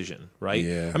that decision, right?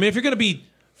 Yeah. I mean, if you're going to be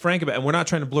frank about it, and we're not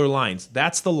trying to blur lines,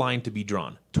 that's the line to be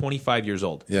drawn. 25 years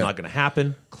old. Yeah. It's not going to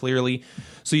happen, clearly.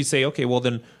 So you say, okay, well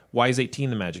then, why is 18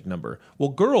 the magic number? Well,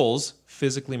 girls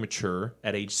physically mature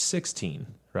at age 16,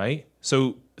 right?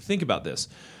 So think about this.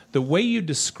 The way you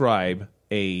describe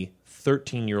a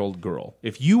 13-year-old girl,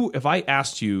 if I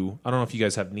asked you, I don't know if you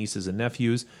guys have nieces and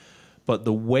nephews, but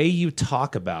the way you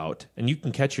talk about, and you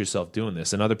can catch yourself doing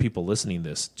this, and other people listening to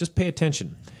this, just pay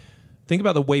attention. Think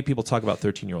about the way people talk about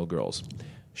 13-year-old girls.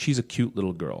 She's a cute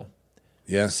little girl.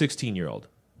 Yeah. 16-year-old.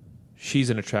 She's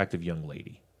an attractive young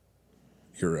lady.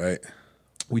 You're right.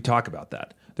 We talk about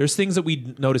that. There's things that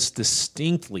we notice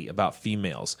distinctly about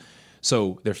females.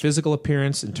 So their physical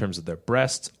appearance in terms of their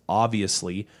breasts,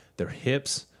 obviously, their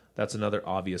hips, that's another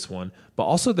obvious one, but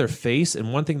also their face.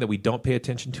 And one thing that we don't pay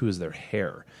attention to is their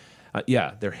hair.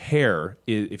 Their hair,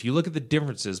 if you look at the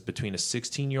differences between a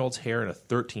 16-year-old's hair and a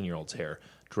 13-year-old's hair,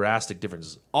 drastic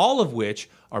differences, all of which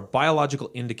are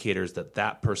biological indicators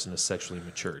that person is sexually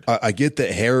matured. I get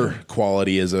that hair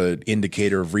quality is an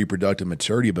indicator of reproductive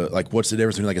maturity, but like, what's the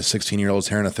difference between like a 16-year-old's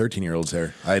hair and a 13-year-old's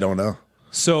hair? I don't know.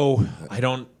 So I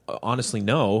don't honestly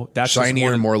know. That's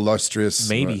shinier and more lustrous.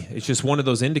 Maybe it's just one of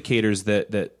those indicators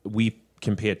that we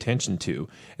can pay attention to.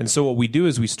 And so what we do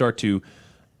is we start to,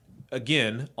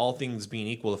 again, all things being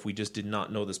equal, if we just did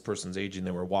not know this person's age and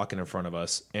they were walking in front of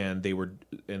us and they were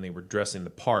dressing the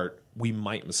part, we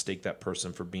might mistake that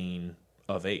person for being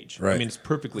of age. Right. I mean, it's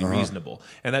perfectly reasonable.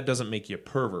 And that doesn't make you a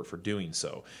pervert for doing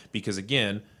so. Because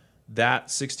again, that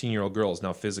 16-year-old girl is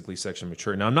now physically sexually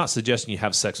mature. Now, I'm not suggesting you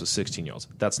have sex with 16-year-olds.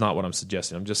 That's not what I'm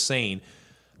suggesting. I'm just saying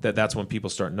that that's when people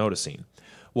start noticing.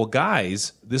 Well,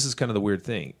 guys, this is kind of the weird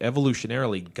thing.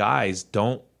 Evolutionarily, guys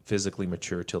don't physically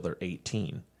mature till they're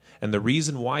 18. And the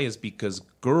reason why is because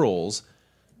girls,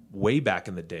 way back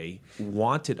in the day,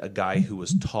 wanted a guy who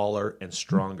was taller and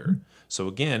stronger. So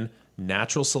again,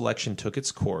 natural selection took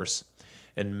its course,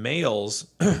 and males,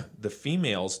 the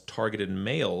females targeted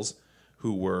males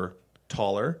who were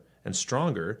taller and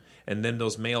stronger, and then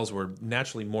those males were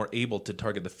naturally more able to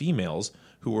target the females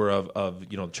who were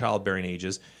of childbearing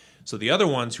ages. So the other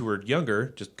ones who were younger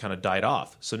just kind of died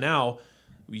off. So now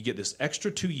we get this extra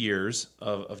 2 years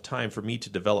of time for me to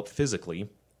develop physically,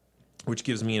 which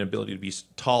gives me an ability to be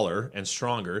taller and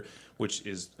stronger, which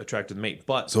is attractive to mate.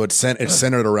 But So it's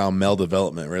centered around male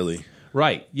development, really.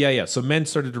 right, yeah. So men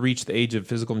started to reach the age of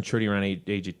physical maturity around age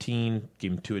 18,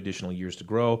 gave them 2 additional years to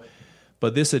grow.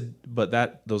 But those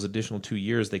additional 2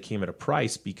 years, they came at a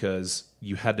price because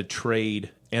you had to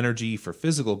trade energy for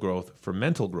physical growth for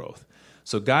mental growth.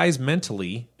 So guys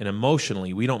mentally and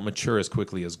emotionally, we don't mature as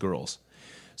quickly as girls.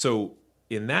 So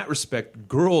in that respect,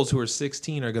 girls who are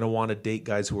 16 are going to want to date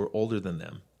guys who are older than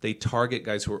them. They target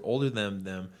guys who are older than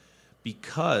them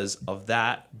because of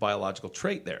that biological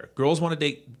trait there. Girls don't want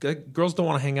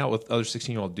to hang out with other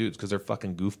 16-year-old dudes because they're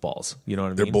fucking goofballs. You know what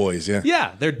I mean? They're boys, yeah.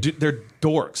 Yeah, they're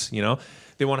dorks, you know?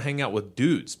 They want to hang out with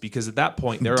dudes because at that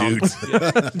point they're Dudes.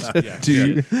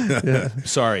 Dude.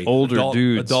 Sorry. Older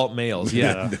dudes. Adult males,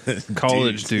 yeah.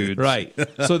 College dudes. Right.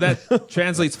 So that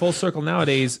translates full circle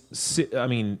nowadays.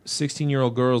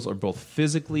 16-year-old girls are both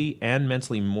physically and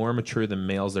mentally more mature than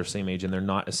males their same age, and they're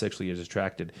not as sexually as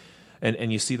attracted.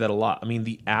 And you see that a lot. I mean,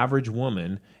 the average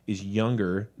woman is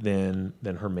younger than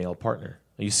her male partner.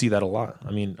 You see that a lot. I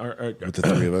mean, With the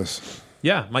three of us.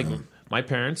 yeah, my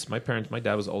parents, my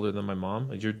dad was older than my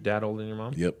mom. Is your dad older than your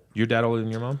mom? Yep. Your dad older than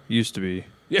your mom? Used to be.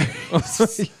 Yeah.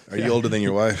 Are you older than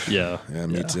your wife? Yeah. Yeah,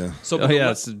 me too. So, Oh,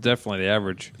 yeah, it's definitely the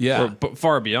average. Yeah. But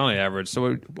far beyond the average.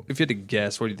 So if you had to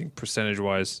guess, what do you think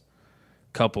percentage-wise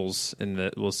couples in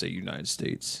the, we'll say, United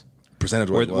States,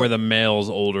 Percentage-wise, where the male's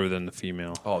older than the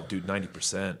female? oh, dude,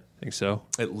 90%. Think so?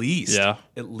 At least. Yeah.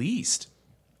 At least.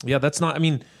 Yeah, that's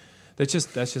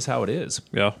just how it is.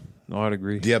 Yeah. No, I'd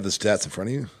agree. Do you have the stats in front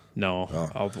of you? No,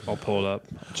 I'll pull it up.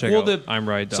 Check Well, out I'm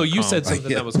right. So you said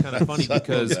something that was kind of funny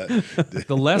because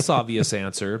the less obvious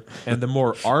answer and the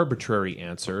more arbitrary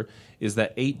answer is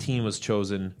that 18 was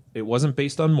chosen. It wasn't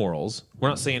based on morals. We're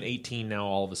not saying 18 now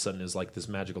all of a sudden is like this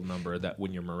magical number that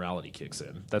when your morality kicks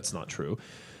in. That's not true.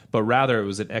 But rather it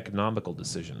was an economical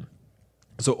decision.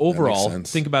 So overall,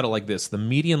 think about it like this: the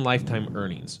median lifetime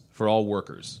earnings for all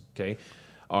workers, okay,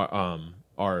 are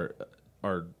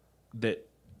that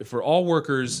for all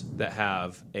workers that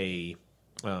have a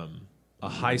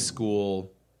high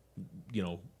school,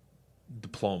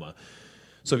 diploma.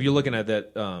 So if you're looking at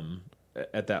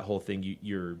that whole thing,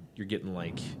 you're getting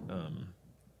like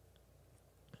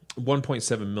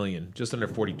 1.7 million, just under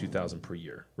 42,000 per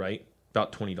year, right?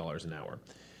 About $20 an hour.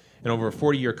 And over a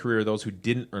 40-year career, those who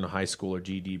didn't earn a high school or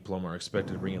GED diploma are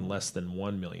expected to bring in less than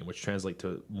 $1 million, which translates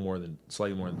to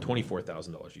slightly more than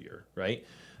 $24,000 a year, right?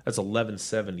 That's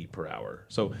 $11.70 per hour.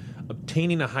 So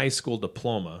obtaining a high school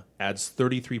diploma adds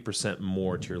 33%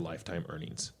 more to your lifetime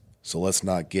earnings. So let's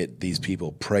not get these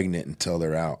people pregnant until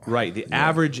they're out. Right. The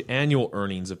average annual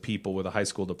earnings of people with a high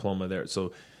school diploma there.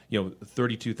 So,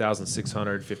 $32,600,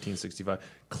 $1,565.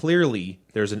 Clearly,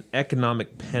 there's an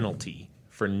economic penalty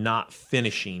for not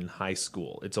finishing high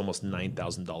school. It's almost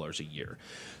 $9,000 a year.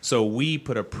 So we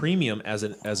put a premium as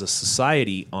a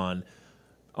society on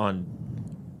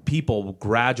people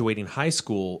graduating high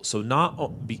school. So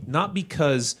not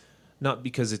because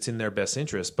it's in their best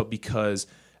interest, but because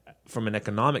from an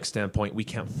economic standpoint, we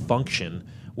can't function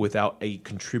without a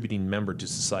contributing member to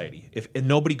society. If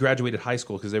nobody graduated high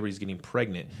school because everybody's getting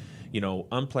pregnant,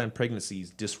 unplanned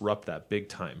pregnancies disrupt that big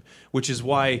time. Which is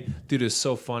why, dude, it's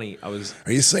so funny. Are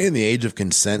you saying the age of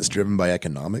consent's driven by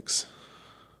economics?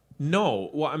 No,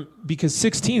 well, because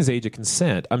 16 is the age of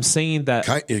consent. I'm saying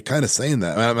that You're kind of saying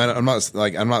that. I'm not. It's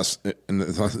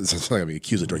not gonna be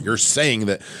accusatory. You're saying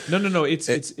that. No.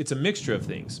 It's a mixture of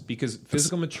things because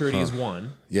physical maturity is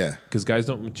one. Yeah. Because guys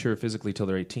don't mature physically till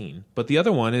they're 18. But the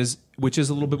other one is, which is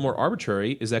a little bit more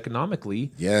arbitrary, is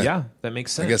economically. Yeah. Yeah, that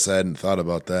makes sense. I guess I hadn't thought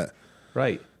about that.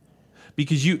 Right.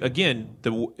 Because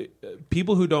the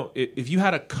people who don't, if you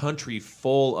had a country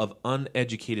full of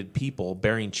uneducated people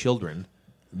bearing children.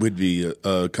 Would be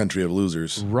a country of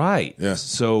losers. Right. Yeah.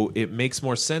 So it makes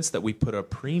more sense that we put a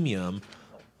premium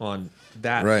on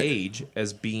that age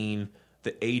as being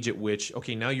the age at which,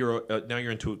 okay, now you're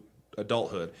into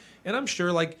adulthood. And I'm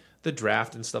sure like the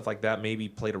draft and stuff like that maybe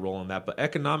played a role in that, but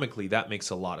economically that makes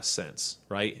a lot of sense,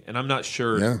 right? And I'm not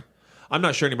sure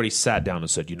anybody sat down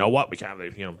and said, you know what, we can't,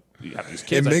 you have these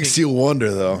kids. It makes you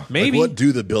wonder, though. Maybe. What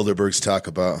do the Bilderbergs talk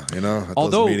about, at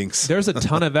those meetings? There's a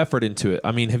ton of effort into it.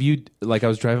 I mean, I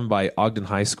was driving by Ogden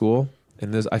High School,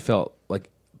 and I felt like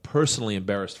personally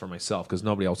embarrassed for myself because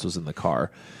nobody else was in the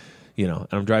car, and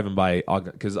I'm driving by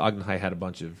Ogden, because Ogden High had a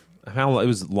bunch of, it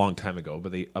was a long time ago,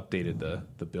 but they updated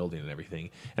the building and everything.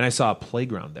 And I saw a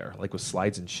playground there, like with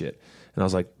slides and shit. And I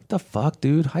was like, what the fuck,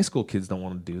 dude? High school kids don't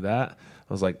want to do that.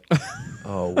 I was like,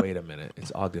 oh, wait a minute.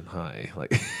 It's Ogden High.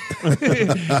 Like,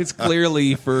 it's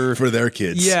clearly for their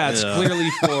kids. Yeah, it's clearly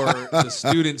for the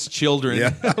students'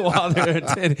 children while they're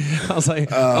attending. I was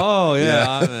like,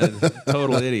 I'm a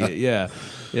total idiot.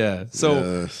 Yeah.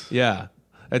 So,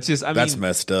 That's just, that's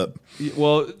messed up.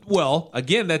 Well,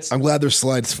 again, that's... I'm glad there's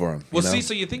slides for them. Well, see,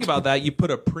 so you think about that, you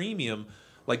put a premium,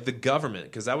 like the government,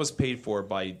 because that was paid for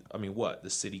by, the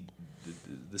city...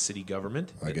 The city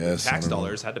government, I guess, tax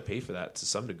dollars had to pay for that to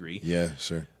some degree. Yeah,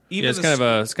 sure. Even it's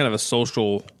kind of a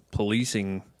social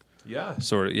policing. Yeah,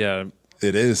 sort of. Yeah,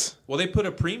 it is. Well, they put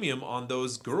a premium on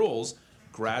those girls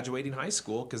graduating high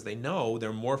school because they know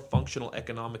they're more functional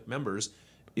economic members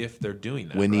if they're doing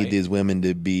that. We need these women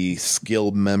to be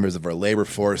skilled members of our labor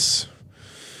force.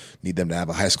 Need them to have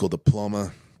a high school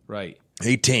diploma. Right.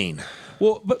 18.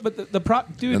 Well, but the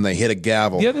dude, and they hit a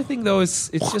gavel. The other thing though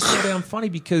is it's just so damn funny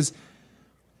because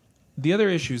the other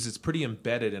issue is it's pretty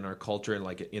embedded in our culture and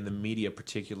like in the media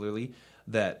particularly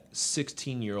that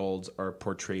 16-year-olds are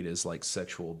portrayed as like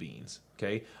sexual beings.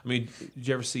 Okay, I mean, did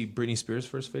you ever see Britney Spears'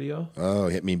 first video? Oh,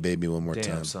 hit me, baby, one more time.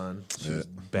 Damn, son, she was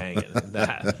banging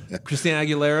that. Christina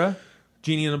Aguilera,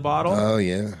 Genie in a Bottle. Oh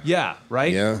yeah, yeah,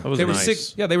 right. Yeah, that was they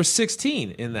nice. were they were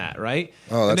 16 in that, right?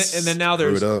 Oh, that's and then now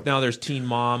there's Teen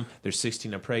Mom. There's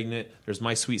 16 and Pregnant. There's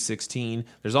My Sweet 16.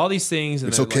 There's all these things. And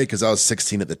it's okay because I was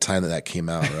 16 at the time that came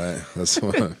out, right? That's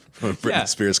when Britney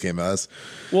Spears came out.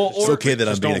 Well, it's okay that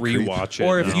I'm being don't rewatch it.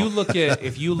 Or if you look at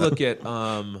if you look at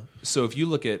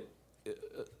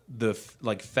the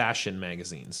like fashion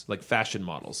magazines, like fashion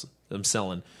models, them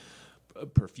selling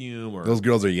perfume or those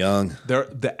girls are young.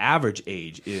 The average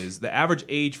age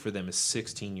for them is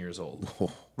 16 years old.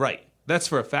 Oh. Right. That's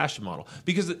for a fashion model.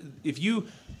 Because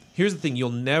here's the thing,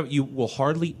 you will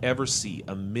hardly ever see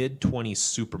a mid-20s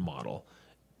supermodel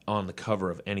on the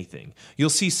cover of anything. You'll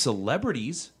see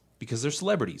celebrities because they're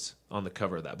celebrities on the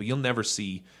cover of that, but you'll never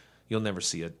see a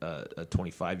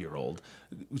 25-year-old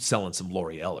selling some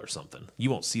L'Oreal or something.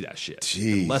 You won't see that shit.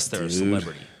 Jeez, unless they're a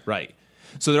celebrity. Right.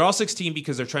 So they're all 16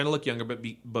 because they're trying to look younger,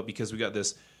 but because we got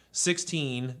this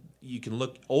 16, you can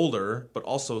look older, but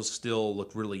also still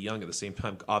look really young at the same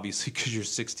time, obviously because you're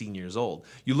 16 years old.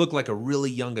 You look like a really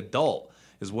young adult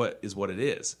is what it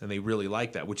is, and they really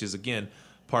like that, which is, again,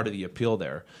 part of the appeal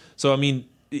there. So, I mean,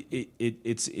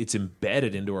 it's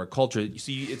embedded into our culture. You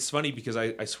see, it's funny because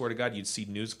I swear to God, you'd see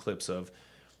news clips of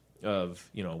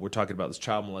we're talking about this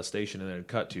child molestation, and then it'd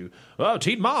cut to,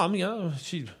 Teen Mom,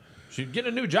 she's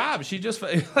getting a new job. She just we're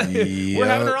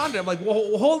having her on there. I'm like,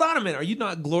 well, hold on a minute. Are you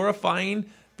not glorifying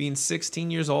being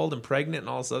 16 years old and pregnant and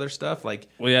all this other stuff? Like,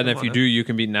 well, yeah. And if you do, you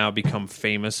can become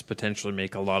famous, potentially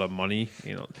make a lot of money.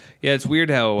 Yeah, it's weird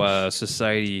how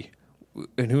society,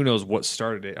 and who knows what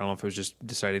started it. I don't know if it was just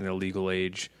deciding the legal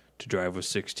age to drive was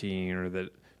 16 or that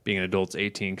being an adult's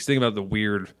 18. Because think about the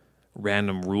weird,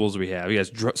 random rules we have.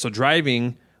 Yes, so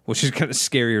driving, which is kind of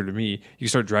scarier to me. You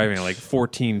start driving at like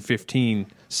 14, 15,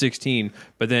 16,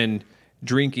 but then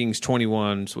drinking's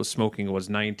 21, so smoking was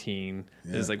 19.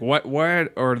 Yeah. It's like, what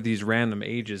are these random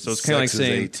ages? So it's kind of like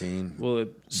saying, 18. Well,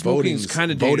 smoking's kind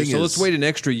of dangerous, so let's wait an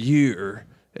extra year,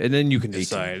 and then you can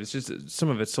decide. 18. It's just, some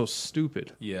of it's so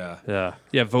stupid. Yeah.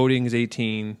 Yeah, voting is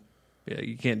 18. Yeah,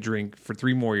 you can't drink for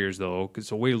 3 more years, though,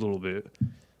 so wait a little bit.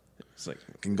 It's like,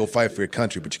 you can go fight for your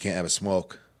country, but you can't have a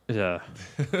smoke. Yeah.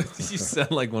 You sound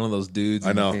like one of those dudes.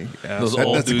 I know. Those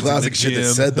old that's dudes the classic shit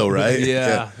that's said, though, right?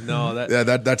 No.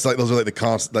 That's like, those are like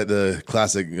the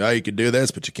classic, you can do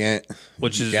this, but you can't.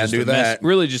 Which is can't do that.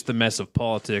 Really just the mess of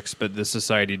politics, but the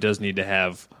society does need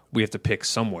to we have to pick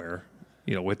somewhere.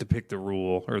 We have to pick the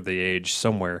rule or the age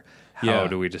somewhere. How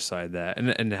do we decide that?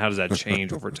 And how does that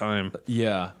change over time?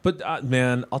 Yeah. But,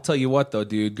 man, I'll tell you what, though,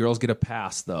 dude. Girls get a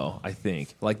pass, though, I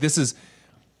think. Like, this is...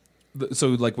 So,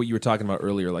 like what you were talking about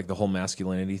earlier, like the whole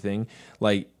masculinity thing,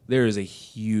 like there is a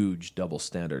huge double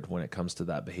standard when it comes to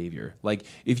that behavior. Like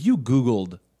if you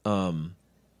Googled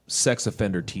sex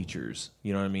offender teachers,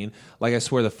 you know what I mean? Like I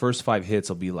swear the first 5 hits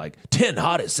will be like 10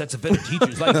 hottest sex offender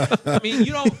teachers. Like I mean,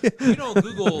 you don't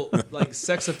Google like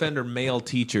sex offender male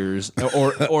teachers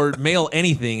or male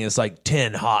anything. It's like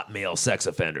 10 hot male sex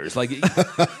offenders. Like you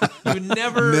would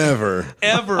never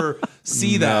ever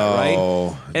see that,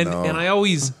 right? And I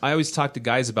always talk to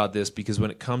guys about this because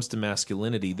when it comes to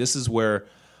masculinity, this is where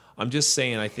I'm just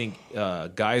saying I think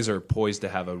guys are poised to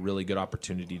have a really good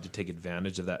opportunity to take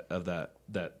advantage of that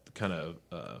kind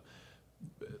of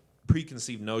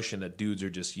preconceived notion that dudes are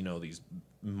just these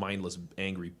mindless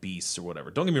angry beasts or whatever.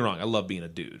 Don't get me wrong, I love being a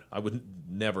dude. I would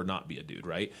never not be a dude,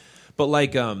 right? But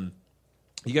like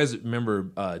you guys remember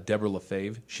Deborah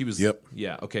LaFave? She was Yep.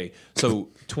 Yeah, okay. So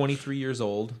 23 years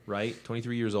old, right?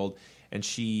 23 years old. and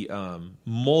she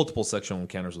multiple sexual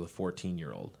encounters with a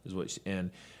 14-year-old is what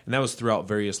and that was throughout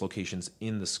various locations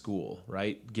in the school,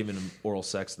 right? Giving them oral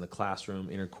sex in the classroom,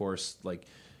 intercourse like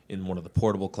in one of the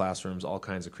portable classrooms, all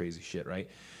kinds of crazy shit, right?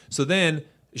 So then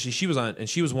she was on, and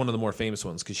she was one of the more famous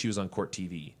ones because she was on Court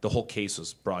TV. The whole case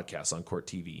was broadcast on Court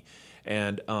TV,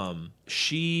 and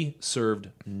she served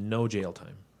no jail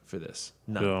time for this,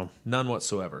 none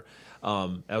whatsoever.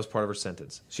 That was part of her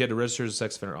sentence. She had to register as a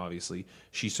sex offender, obviously.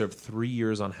 She served 3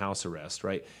 years on house arrest,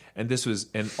 right? And this was,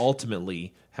 and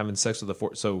ultimately having sex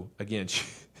with so again,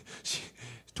 she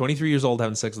 23 years old,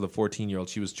 having sex with a 14-year-old.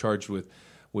 She was charged with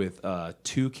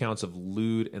 2 counts of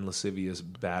lewd and lascivious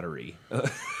battery.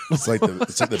 It's like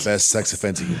the best sex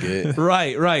offense you can get.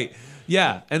 Right.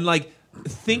 Yeah. And like,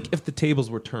 think if the tables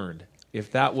were turned,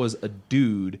 if that was a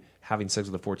dude having sex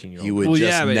with a 14-year-old. You would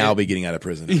now be getting out of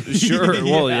prison. Sure.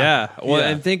 Well, yeah. Well,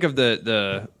 and think of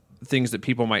the things that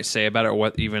people might say about it, or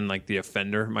what even like the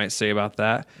offender might say about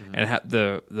that, and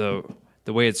the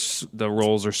way the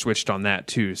roles are switched on that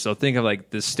too. So think of like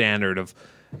the standard of,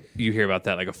 you hear about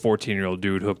that, like a 14-year-old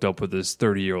dude hooked up with his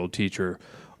 30-year-old teacher.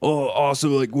 Oh,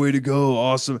 awesome! Like, way to go,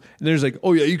 awesome. And there's like,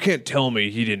 oh yeah, you can't tell me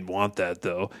he didn't want that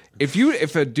though. If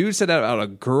a dude said that about a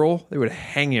girl, they would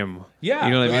hang him. Yeah,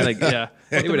 you know what I mean? Like, yeah,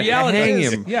 they would hang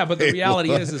him. Yeah, but the reality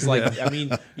is like, I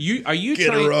mean, are you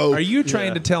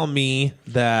trying to tell me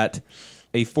that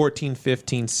a 14,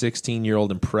 15,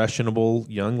 16-year-old impressionable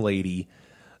young lady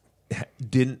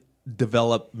didn't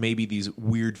develop maybe these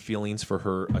weird feelings for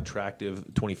her attractive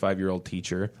 25-year-old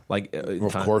teacher? Like,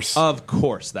 of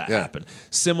course that happened.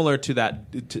 Similar to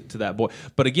that boy.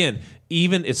 But again,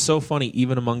 even it's so funny.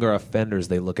 Even among our offenders,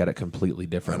 they look at it completely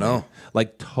differently. I know,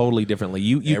 like totally differently.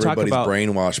 You everybody's talk about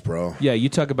brainwashed, bro. Yeah, you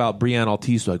talk about Brianne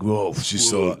Altice, like, whoa, she's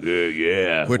so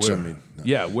yeah. Which where, I mean,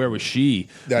 yeah, where was she?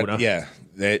 I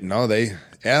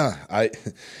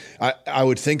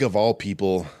would think of all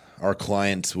people, our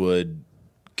clients would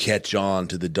catch on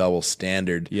to the double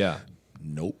standard. Yeah.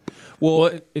 Nope.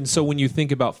 Well, and so when you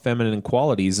think about feminine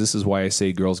qualities, this is why I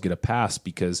say girls get a pass,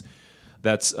 because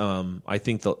that's I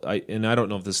think and I don't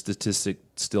know if the statistic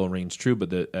still reigns true,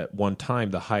 but at one time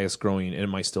the highest growing, and it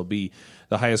might still be,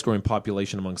 the highest growing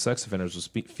population among sex offenders was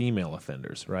female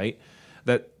offenders, right?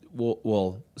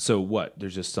 So what?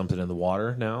 There's just something in the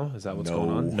water now? Is that what's going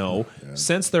on? No. Yeah.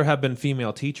 Since there have been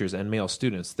female teachers and male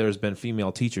students, there's been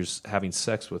female teachers having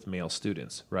sex with male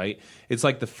students, right? It's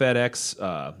like the FedEx,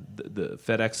 the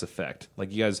FedEx effect.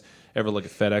 Like, you guys ever look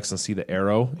at FedEx and see the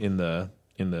arrow in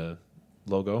the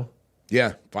logo?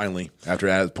 Yeah, finally, after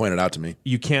it pointed out to me.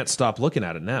 You can't stop looking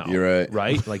at it now. You're right.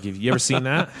 Right? Like, have you ever seen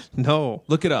that? No.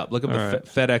 Look it up. Look up the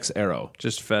FedEx arrow.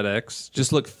 Just FedEx.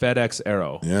 Just look FedEx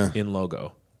arrow in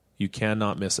logo. You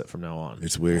cannot miss it from now on.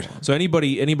 It's weird. So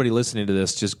anybody listening to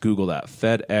this, just Google that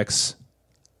FedEx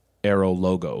arrow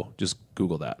logo. Just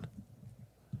Google that.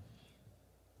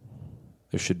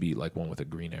 There should be like one with a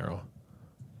green arrow.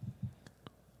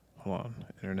 Hold on,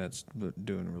 internet's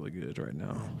doing really good right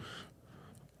now.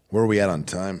 Where are we at on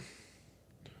time?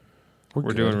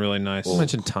 We're doing really nice. We'll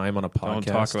mention time on a podcast. Don't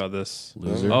talk about this,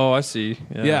 loser. Oh, I see.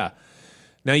 Yeah.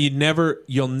 Now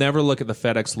you'll never look at the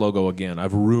FedEx logo again.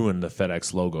 I've ruined the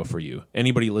FedEx logo for you.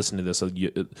 Anybody listen to this?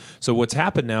 So what's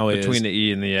happened now is between the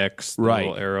E and the X, the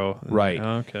little arrow, right?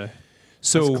 Oh, okay,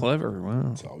 so that's clever.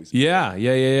 Wow. It's always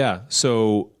yeah.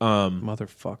 So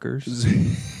motherfuckers,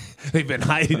 they've been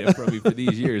hiding it from me for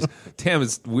these years. Damn,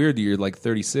 it's weird that you're like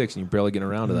 36 and you're barely getting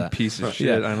around to that piece of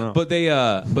shit. I know.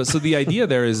 But so the idea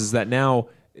there is that now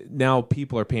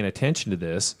people are paying attention to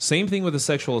this. Same thing with the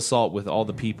sexual assault with all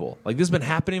the people. Like, this has been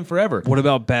happening forever. What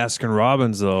about Baskin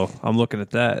Robbins though? I'm looking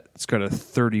at that. It's got a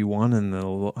 31 in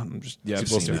the. It's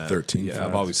supposed to be 13. Yeah,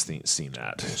 I've always seen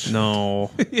that. No.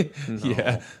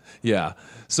 Yeah.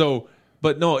 So,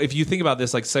 but no, if you think about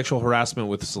this, like sexual harassment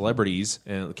with celebrities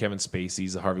and Kevin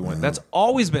Spacey's, the Harvey Weinstein, that's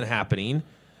always been happening.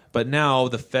 But now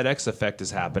the FedEx effect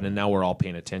has happened, and now we're all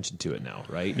paying attention to it now,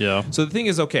 right? Yeah. So the thing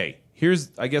is, okay,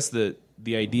 here's, I guess the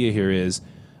idea here is,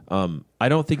 I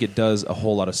don't think it does a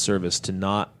whole lot of service to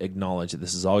not acknowledge that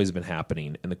this has always been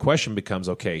happening. And the question becomes,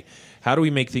 okay, how do we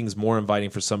make things more inviting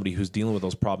for somebody who's dealing with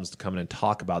those problems to come in and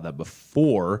talk about that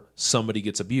before somebody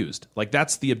gets abused? Like,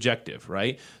 that's the objective,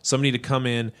 right? Somebody to come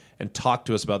in and talk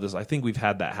to us about this. I think we've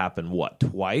had that happen,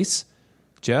 twice,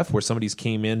 Jeff, where somebody's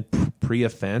came in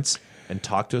pre-offense and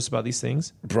talked to us about these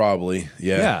things? Probably,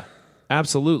 yeah. Yeah,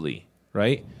 absolutely,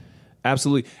 right?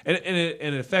 Absolutely, and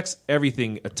it affects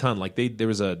everything a ton. Like, there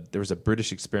was a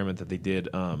British experiment that they did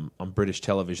on British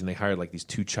television. They hired like these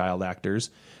 2 child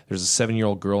actors. There's a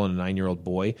 7-year-old girl and a 9-year-old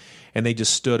boy, and they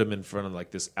just stood them in front of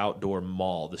like this outdoor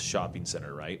mall, this shopping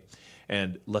center, right,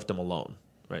 and left them alone,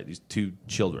 right? These 2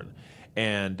 children,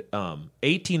 And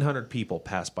 1,800 people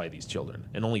passed by these children,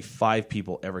 and only 5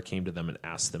 people ever came to them and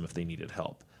asked them if they needed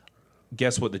help.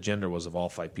 Guess what the gender was of all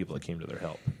 5 people that came to their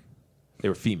help? They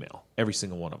were female, every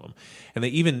single one of them. And they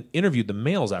even interviewed the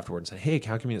males afterwards and said, hey,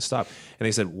 how come you didn't stop? And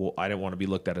they said, well, I didn't want to be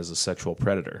looked at as a sexual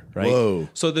predator, right? Whoa.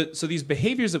 So these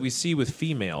behaviors that we see with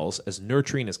females, as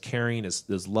nurturing, as caring,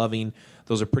 as loving,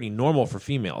 those are pretty normal for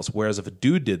females. Whereas if a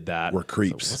dude did that, we're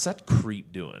creeps. So what's that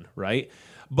creep doing, right?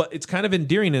 But it's kind of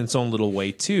endearing in its own little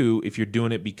way, too, if you're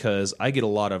doing it, because I get a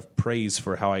lot of praise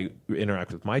for how I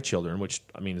interact with my children, which,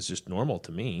 I mean, is just normal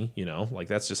to me, you know? Like,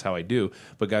 that's just how I do.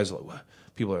 But guys are like, what?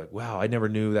 People are like, wow, I never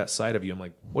knew that side of you. I'm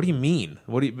like, what do you mean?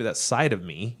 What do you that side of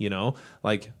me, you know?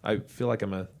 Like, I feel like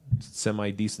I'm a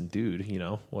semi-decent dude, you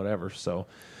know, whatever. So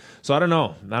I don't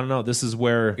know. This is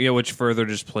where... Yeah, which further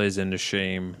just plays into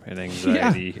shame and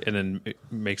anxiety, and then it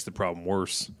makes the problem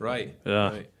worse. Right.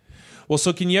 Yeah. Right. Well,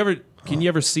 so can you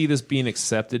ever see this being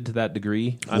accepted to that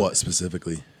degree? What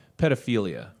specifically?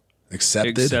 Pedophilia.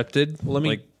 Accepted? Well,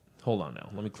 hold on now.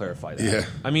 Let me clarify that. Yeah.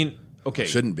 I mean, okay.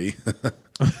 Shouldn't be.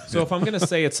 So if I'm going to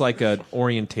say it's like an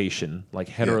orientation, like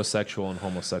heterosexual and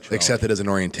homosexual. Accepted as an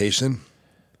orientation?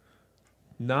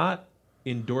 Not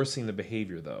endorsing the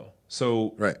behavior, though.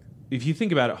 So right. If you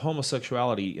think about it,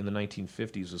 homosexuality in the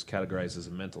 1950s was categorized as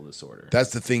a mental disorder. That's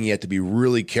the thing you have to be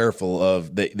really careful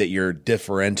of, that you're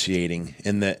differentiating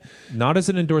in that. Not as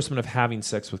an endorsement of having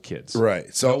sex with kids.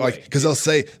 Right. So, because they'll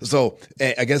say, so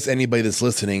I guess anybody that's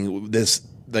listening,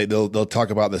 they'll talk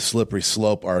about the slippery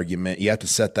slope argument. You have to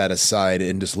set that aside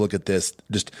and just look at this,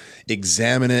 just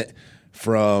examine it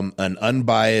from an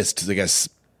unbiased, I guess,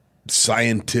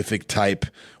 scientific type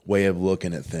way of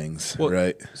looking at things. Well,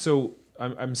 right. So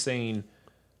I'm saying,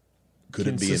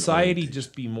 can society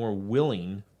just be more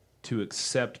willing to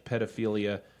accept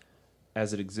pedophilia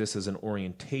as it exists as an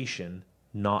orientation,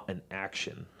 not an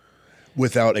action?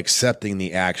 Without accepting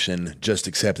the action, just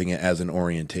accepting it as an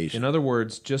orientation. In other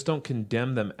words, just don't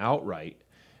condemn them outright.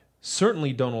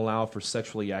 Certainly don't allow for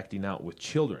sexually acting out with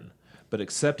children, but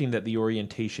accepting that the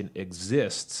orientation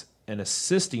exists and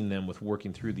assisting them with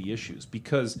working through the issues.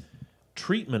 Because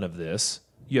treatment of this,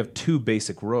 you have 2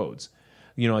 basic roads.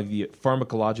 You know, like the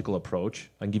pharmacological approach,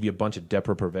 I can give you a bunch of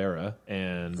Depo-Provera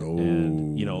and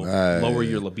lower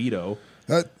your libido.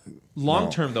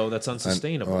 Long term, though, that's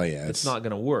unsustainable. It's not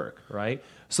going to work, right?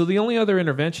 So the only other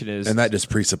intervention is... And that just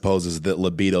presupposes that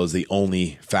libido is the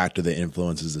only factor that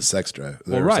influences the sex drive,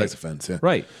 sex offense. Yeah.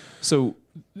 Right. So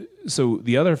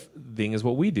the other thing is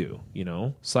what we do, you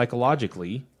know.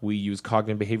 Psychologically, we use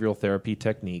cognitive behavioral therapy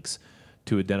techniques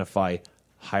to identify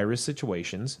high-risk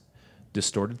situations,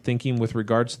 distorted thinking with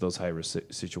regards to those high-risk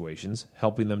situations,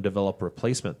 helping them develop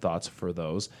replacement thoughts for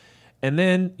those, and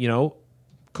then, you know,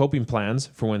 coping plans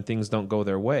for when things don't go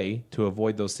their way to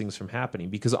avoid those things from happening.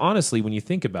 Because honestly, when you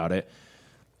think about it,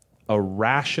 a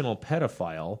rational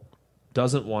pedophile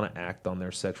doesn't want to act on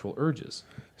their sexual urges.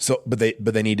 So, but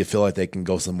they need to feel like they can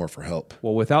go somewhere for help.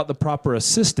 Well, without the proper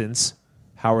assistance,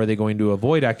 how are they going to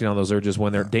avoid acting on those urges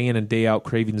when they're day in and day out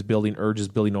cravings building, urges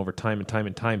building over time and time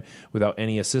and time without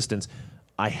any assistance?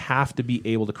 I have to be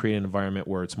able to create an environment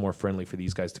where it's more friendly for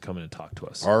these guys to come in and talk to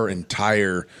us. Our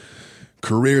entire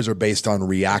careers are based on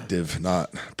reactive,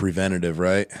 not preventative,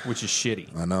 right? Which is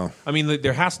shitty. I know. I mean,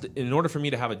 there has to, in order for me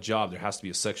to have a job, there has to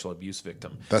be a sexual abuse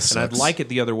victim. That sucks. And I'd like it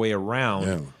the other way around.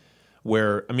 Yeah.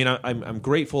 Where, I mean, I'm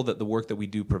grateful that the work that we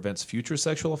do prevents future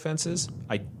sexual offenses.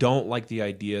 I don't like the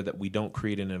idea that we don't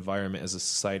create an environment as a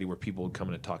society where people would come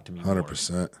in and talk to me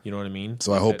 100%. more. You know what I mean?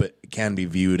 So I hope it can be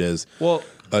viewed as,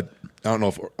 I don't know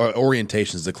if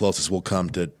orientation is the closest we'll come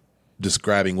to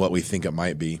describing what we think it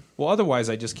might be. Well, otherwise,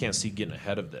 I just can't see getting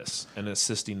ahead of this and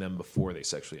assisting them before they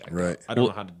sexually act out. I don't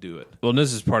know how to do it. Well, and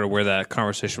this is part of where that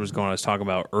conversation was going. I was talking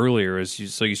about earlier is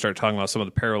you start talking about some of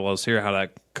the parallels here, how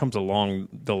that comes along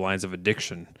the lines of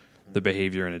addiction, the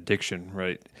behavior and addiction,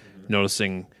 right? Mm-hmm.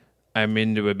 Noticing I'm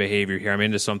into a behavior here. I'm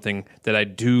into something that I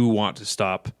do want to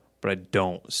stop, but I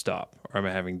don't stop, or I'm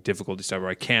having difficulty stopping, or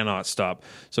I cannot stop.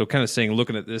 So kind of saying,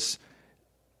 looking at this,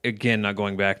 again, not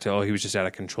going back to, he was just out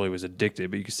of control, he was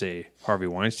addicted, but you could say Harvey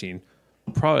Weinstein,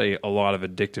 probably a lot of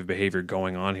addictive behavior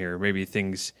going on here. Maybe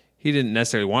things he didn't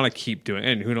necessarily want to keep doing,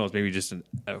 and who knows, maybe just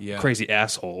a crazy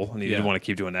asshole, and he didn't want to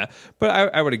keep doing that.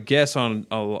 But I would guess on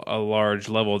a large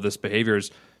level of this behavior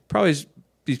is probably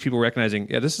these people recognizing,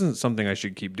 this isn't something I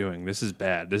should keep doing. This is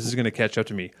bad. This is going to catch up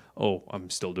to me. Oh,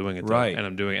 I'm still doing it, though, right? And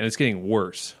I'm doing it, and it's getting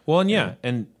worse. Well, and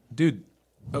and dude,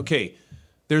 okay,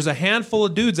 there's a handful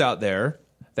of dudes out there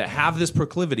that have this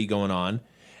proclivity going on,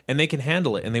 and they can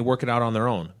handle it, and they work it out on their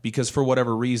own because for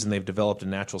whatever reason they've developed a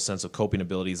natural sense of coping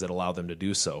abilities that allow them to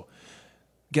do so.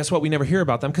 guess what? We never hear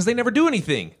about them because they never do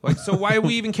anything. Like, so why do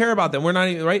we even care about them? We're not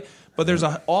even, right? But there's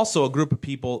also a group of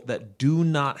people that do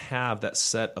not have that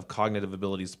set of cognitive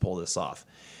abilities to pull this off.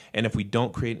 And if we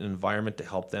don't create an environment to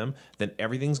help them, then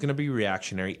everything's going to be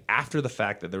reactionary after the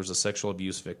fact that there's a sexual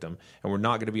abuse victim, and we're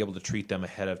not going to be able to treat them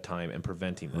ahead of time and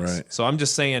preventing this. Right. So I'm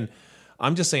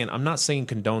not saying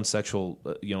condone sexual,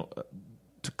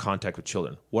 to contact with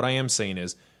children. What I am saying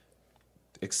is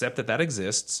accept that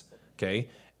exists, okay,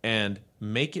 and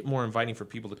make it more inviting for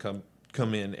people to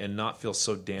come in and not feel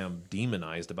so damn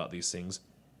demonized about these things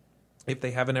if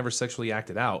they haven't ever sexually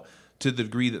acted out, to the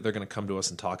degree that they're going to come to us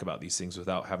and talk about these things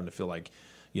without having to feel like,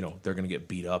 they're going to get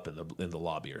beat up in the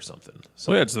lobby or something.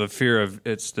 So it's the fear of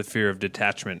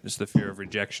detachment. It's the fear of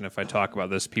rejection. If I talk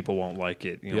about this, people won't like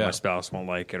it. My spouse won't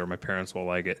like it, or my parents won't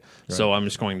like it. Right. So I'm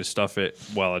just going to stuff it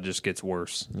while it just gets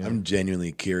worse. Yeah. I'm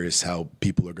genuinely curious how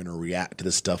people are going to react to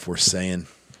the stuff we're saying.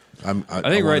 I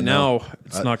think right now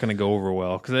it's not going to go over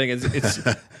well, because I think it's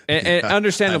and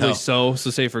understandably so.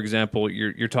 So, say for example,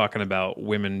 you're talking about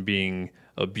women being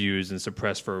abused and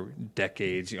suppressed for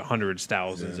decades, hundreds,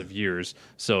 thousands of years.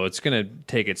 So it's going to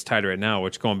take its tide right now.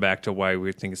 Which, going back to why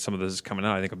we think some of this is coming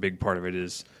out, I think a big part of it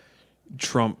is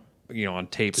Trump, on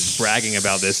tape is bragging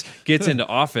about this, gets into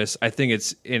office. I think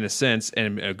it's, in a sense,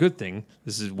 and a good thing.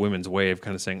 This is women's way of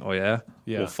kind of saying, "Oh yeah,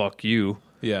 well fuck you,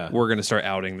 we're going to start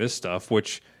outing this stuff,"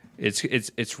 which.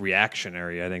 It's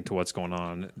reactionary, I think, to what's going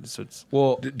on. So it's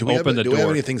do we have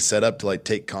anything set up to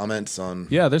take comments on?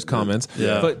 Yeah, there's comments.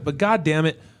 Yeah. But God damn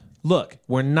it, look,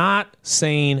 we're not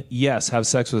saying yes, have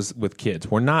sex with kids.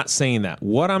 We're not saying that.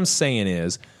 What I'm saying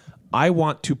is, I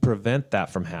want to prevent that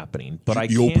from happening. But I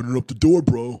can't. You opening up the door,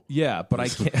 bro. Yeah, but I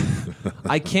can't.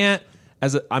 I can't.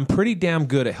 I'm pretty damn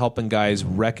good at helping guys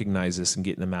recognize this and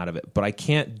getting them out of it. But I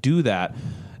can't do that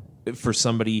for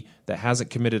somebody that hasn't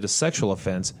committed a sexual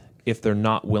offense if they're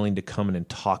not willing to come in and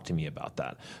talk to me about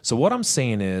that. So what I'm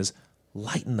saying is,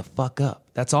 lighten the fuck up.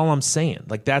 That's all I'm saying.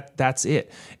 That's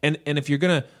it. And if you're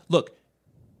gonna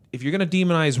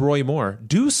demonize Roy Moore,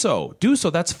 do so.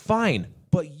 That's fine.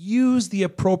 But use the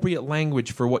appropriate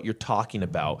language for what you're talking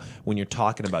about when you're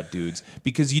talking about dudes.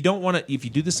 Because you don't want to, if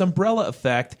you do this umbrella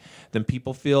effect, then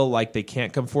people feel like they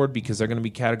can't come forward because they're going to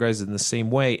be categorized in the same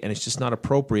way, and it's just not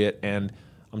appropriate. And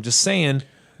I'm just saying,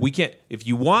 we can't. If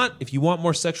you want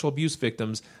more sexual abuse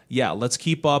victims, let's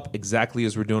keep up exactly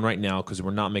as we're doing right now, because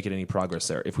we're not making any progress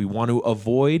there. If we want to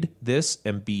avoid this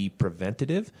and be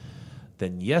preventative,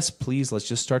 then yes, please, let's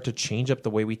just start to change up the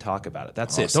way we talk about it.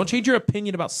 That's it. Don't change your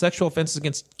opinion about sexual offenses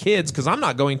against kids, because I'm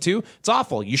not going to. It's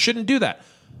awful. You shouldn't do that.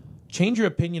 Change your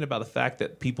opinion about the fact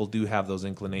that people do have those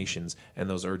inclinations and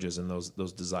those urges and those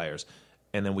desires.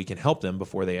 And then we can help them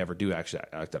before they ever do actually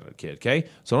act on a kid, okay?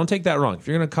 So don't take that wrong. If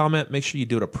you're going to comment, make sure you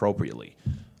do it appropriately.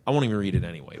 I won't even read it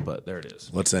anyway, but there it is.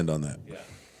 Let's end on that. Yeah.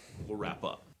 We'll wrap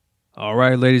up. All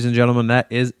right, ladies and gentlemen, that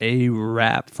is a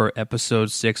wrap for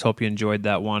episode 6. Hope you enjoyed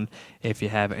that one. If you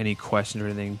have any questions or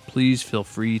anything, please feel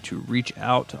free to reach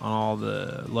out on all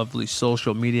the lovely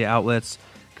social media outlets.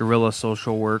 Guerrilla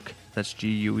Social Work, that's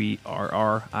Guerrilla,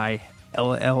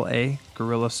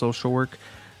 Guerrilla Social Work.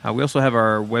 We also have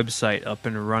our website up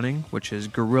and running, which is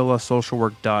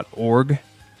guerrillasocialwork.org.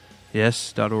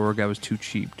 Yes, .org. I was too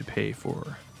cheap to pay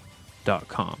for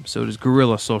 .com. So it is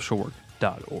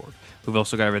guerrillasocialwork.org. We've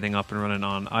also got everything up and running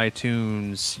on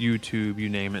iTunes, YouTube, you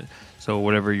name it. So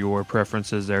whatever your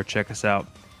preference is there, check us out.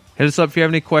 Hit us up if you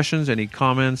have any questions, any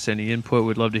comments, any input.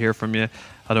 We'd love to hear from you.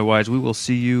 Otherwise, we will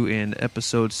see you in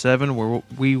episode 7, where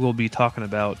we will be talking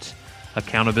about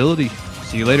accountability.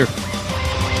 See you later.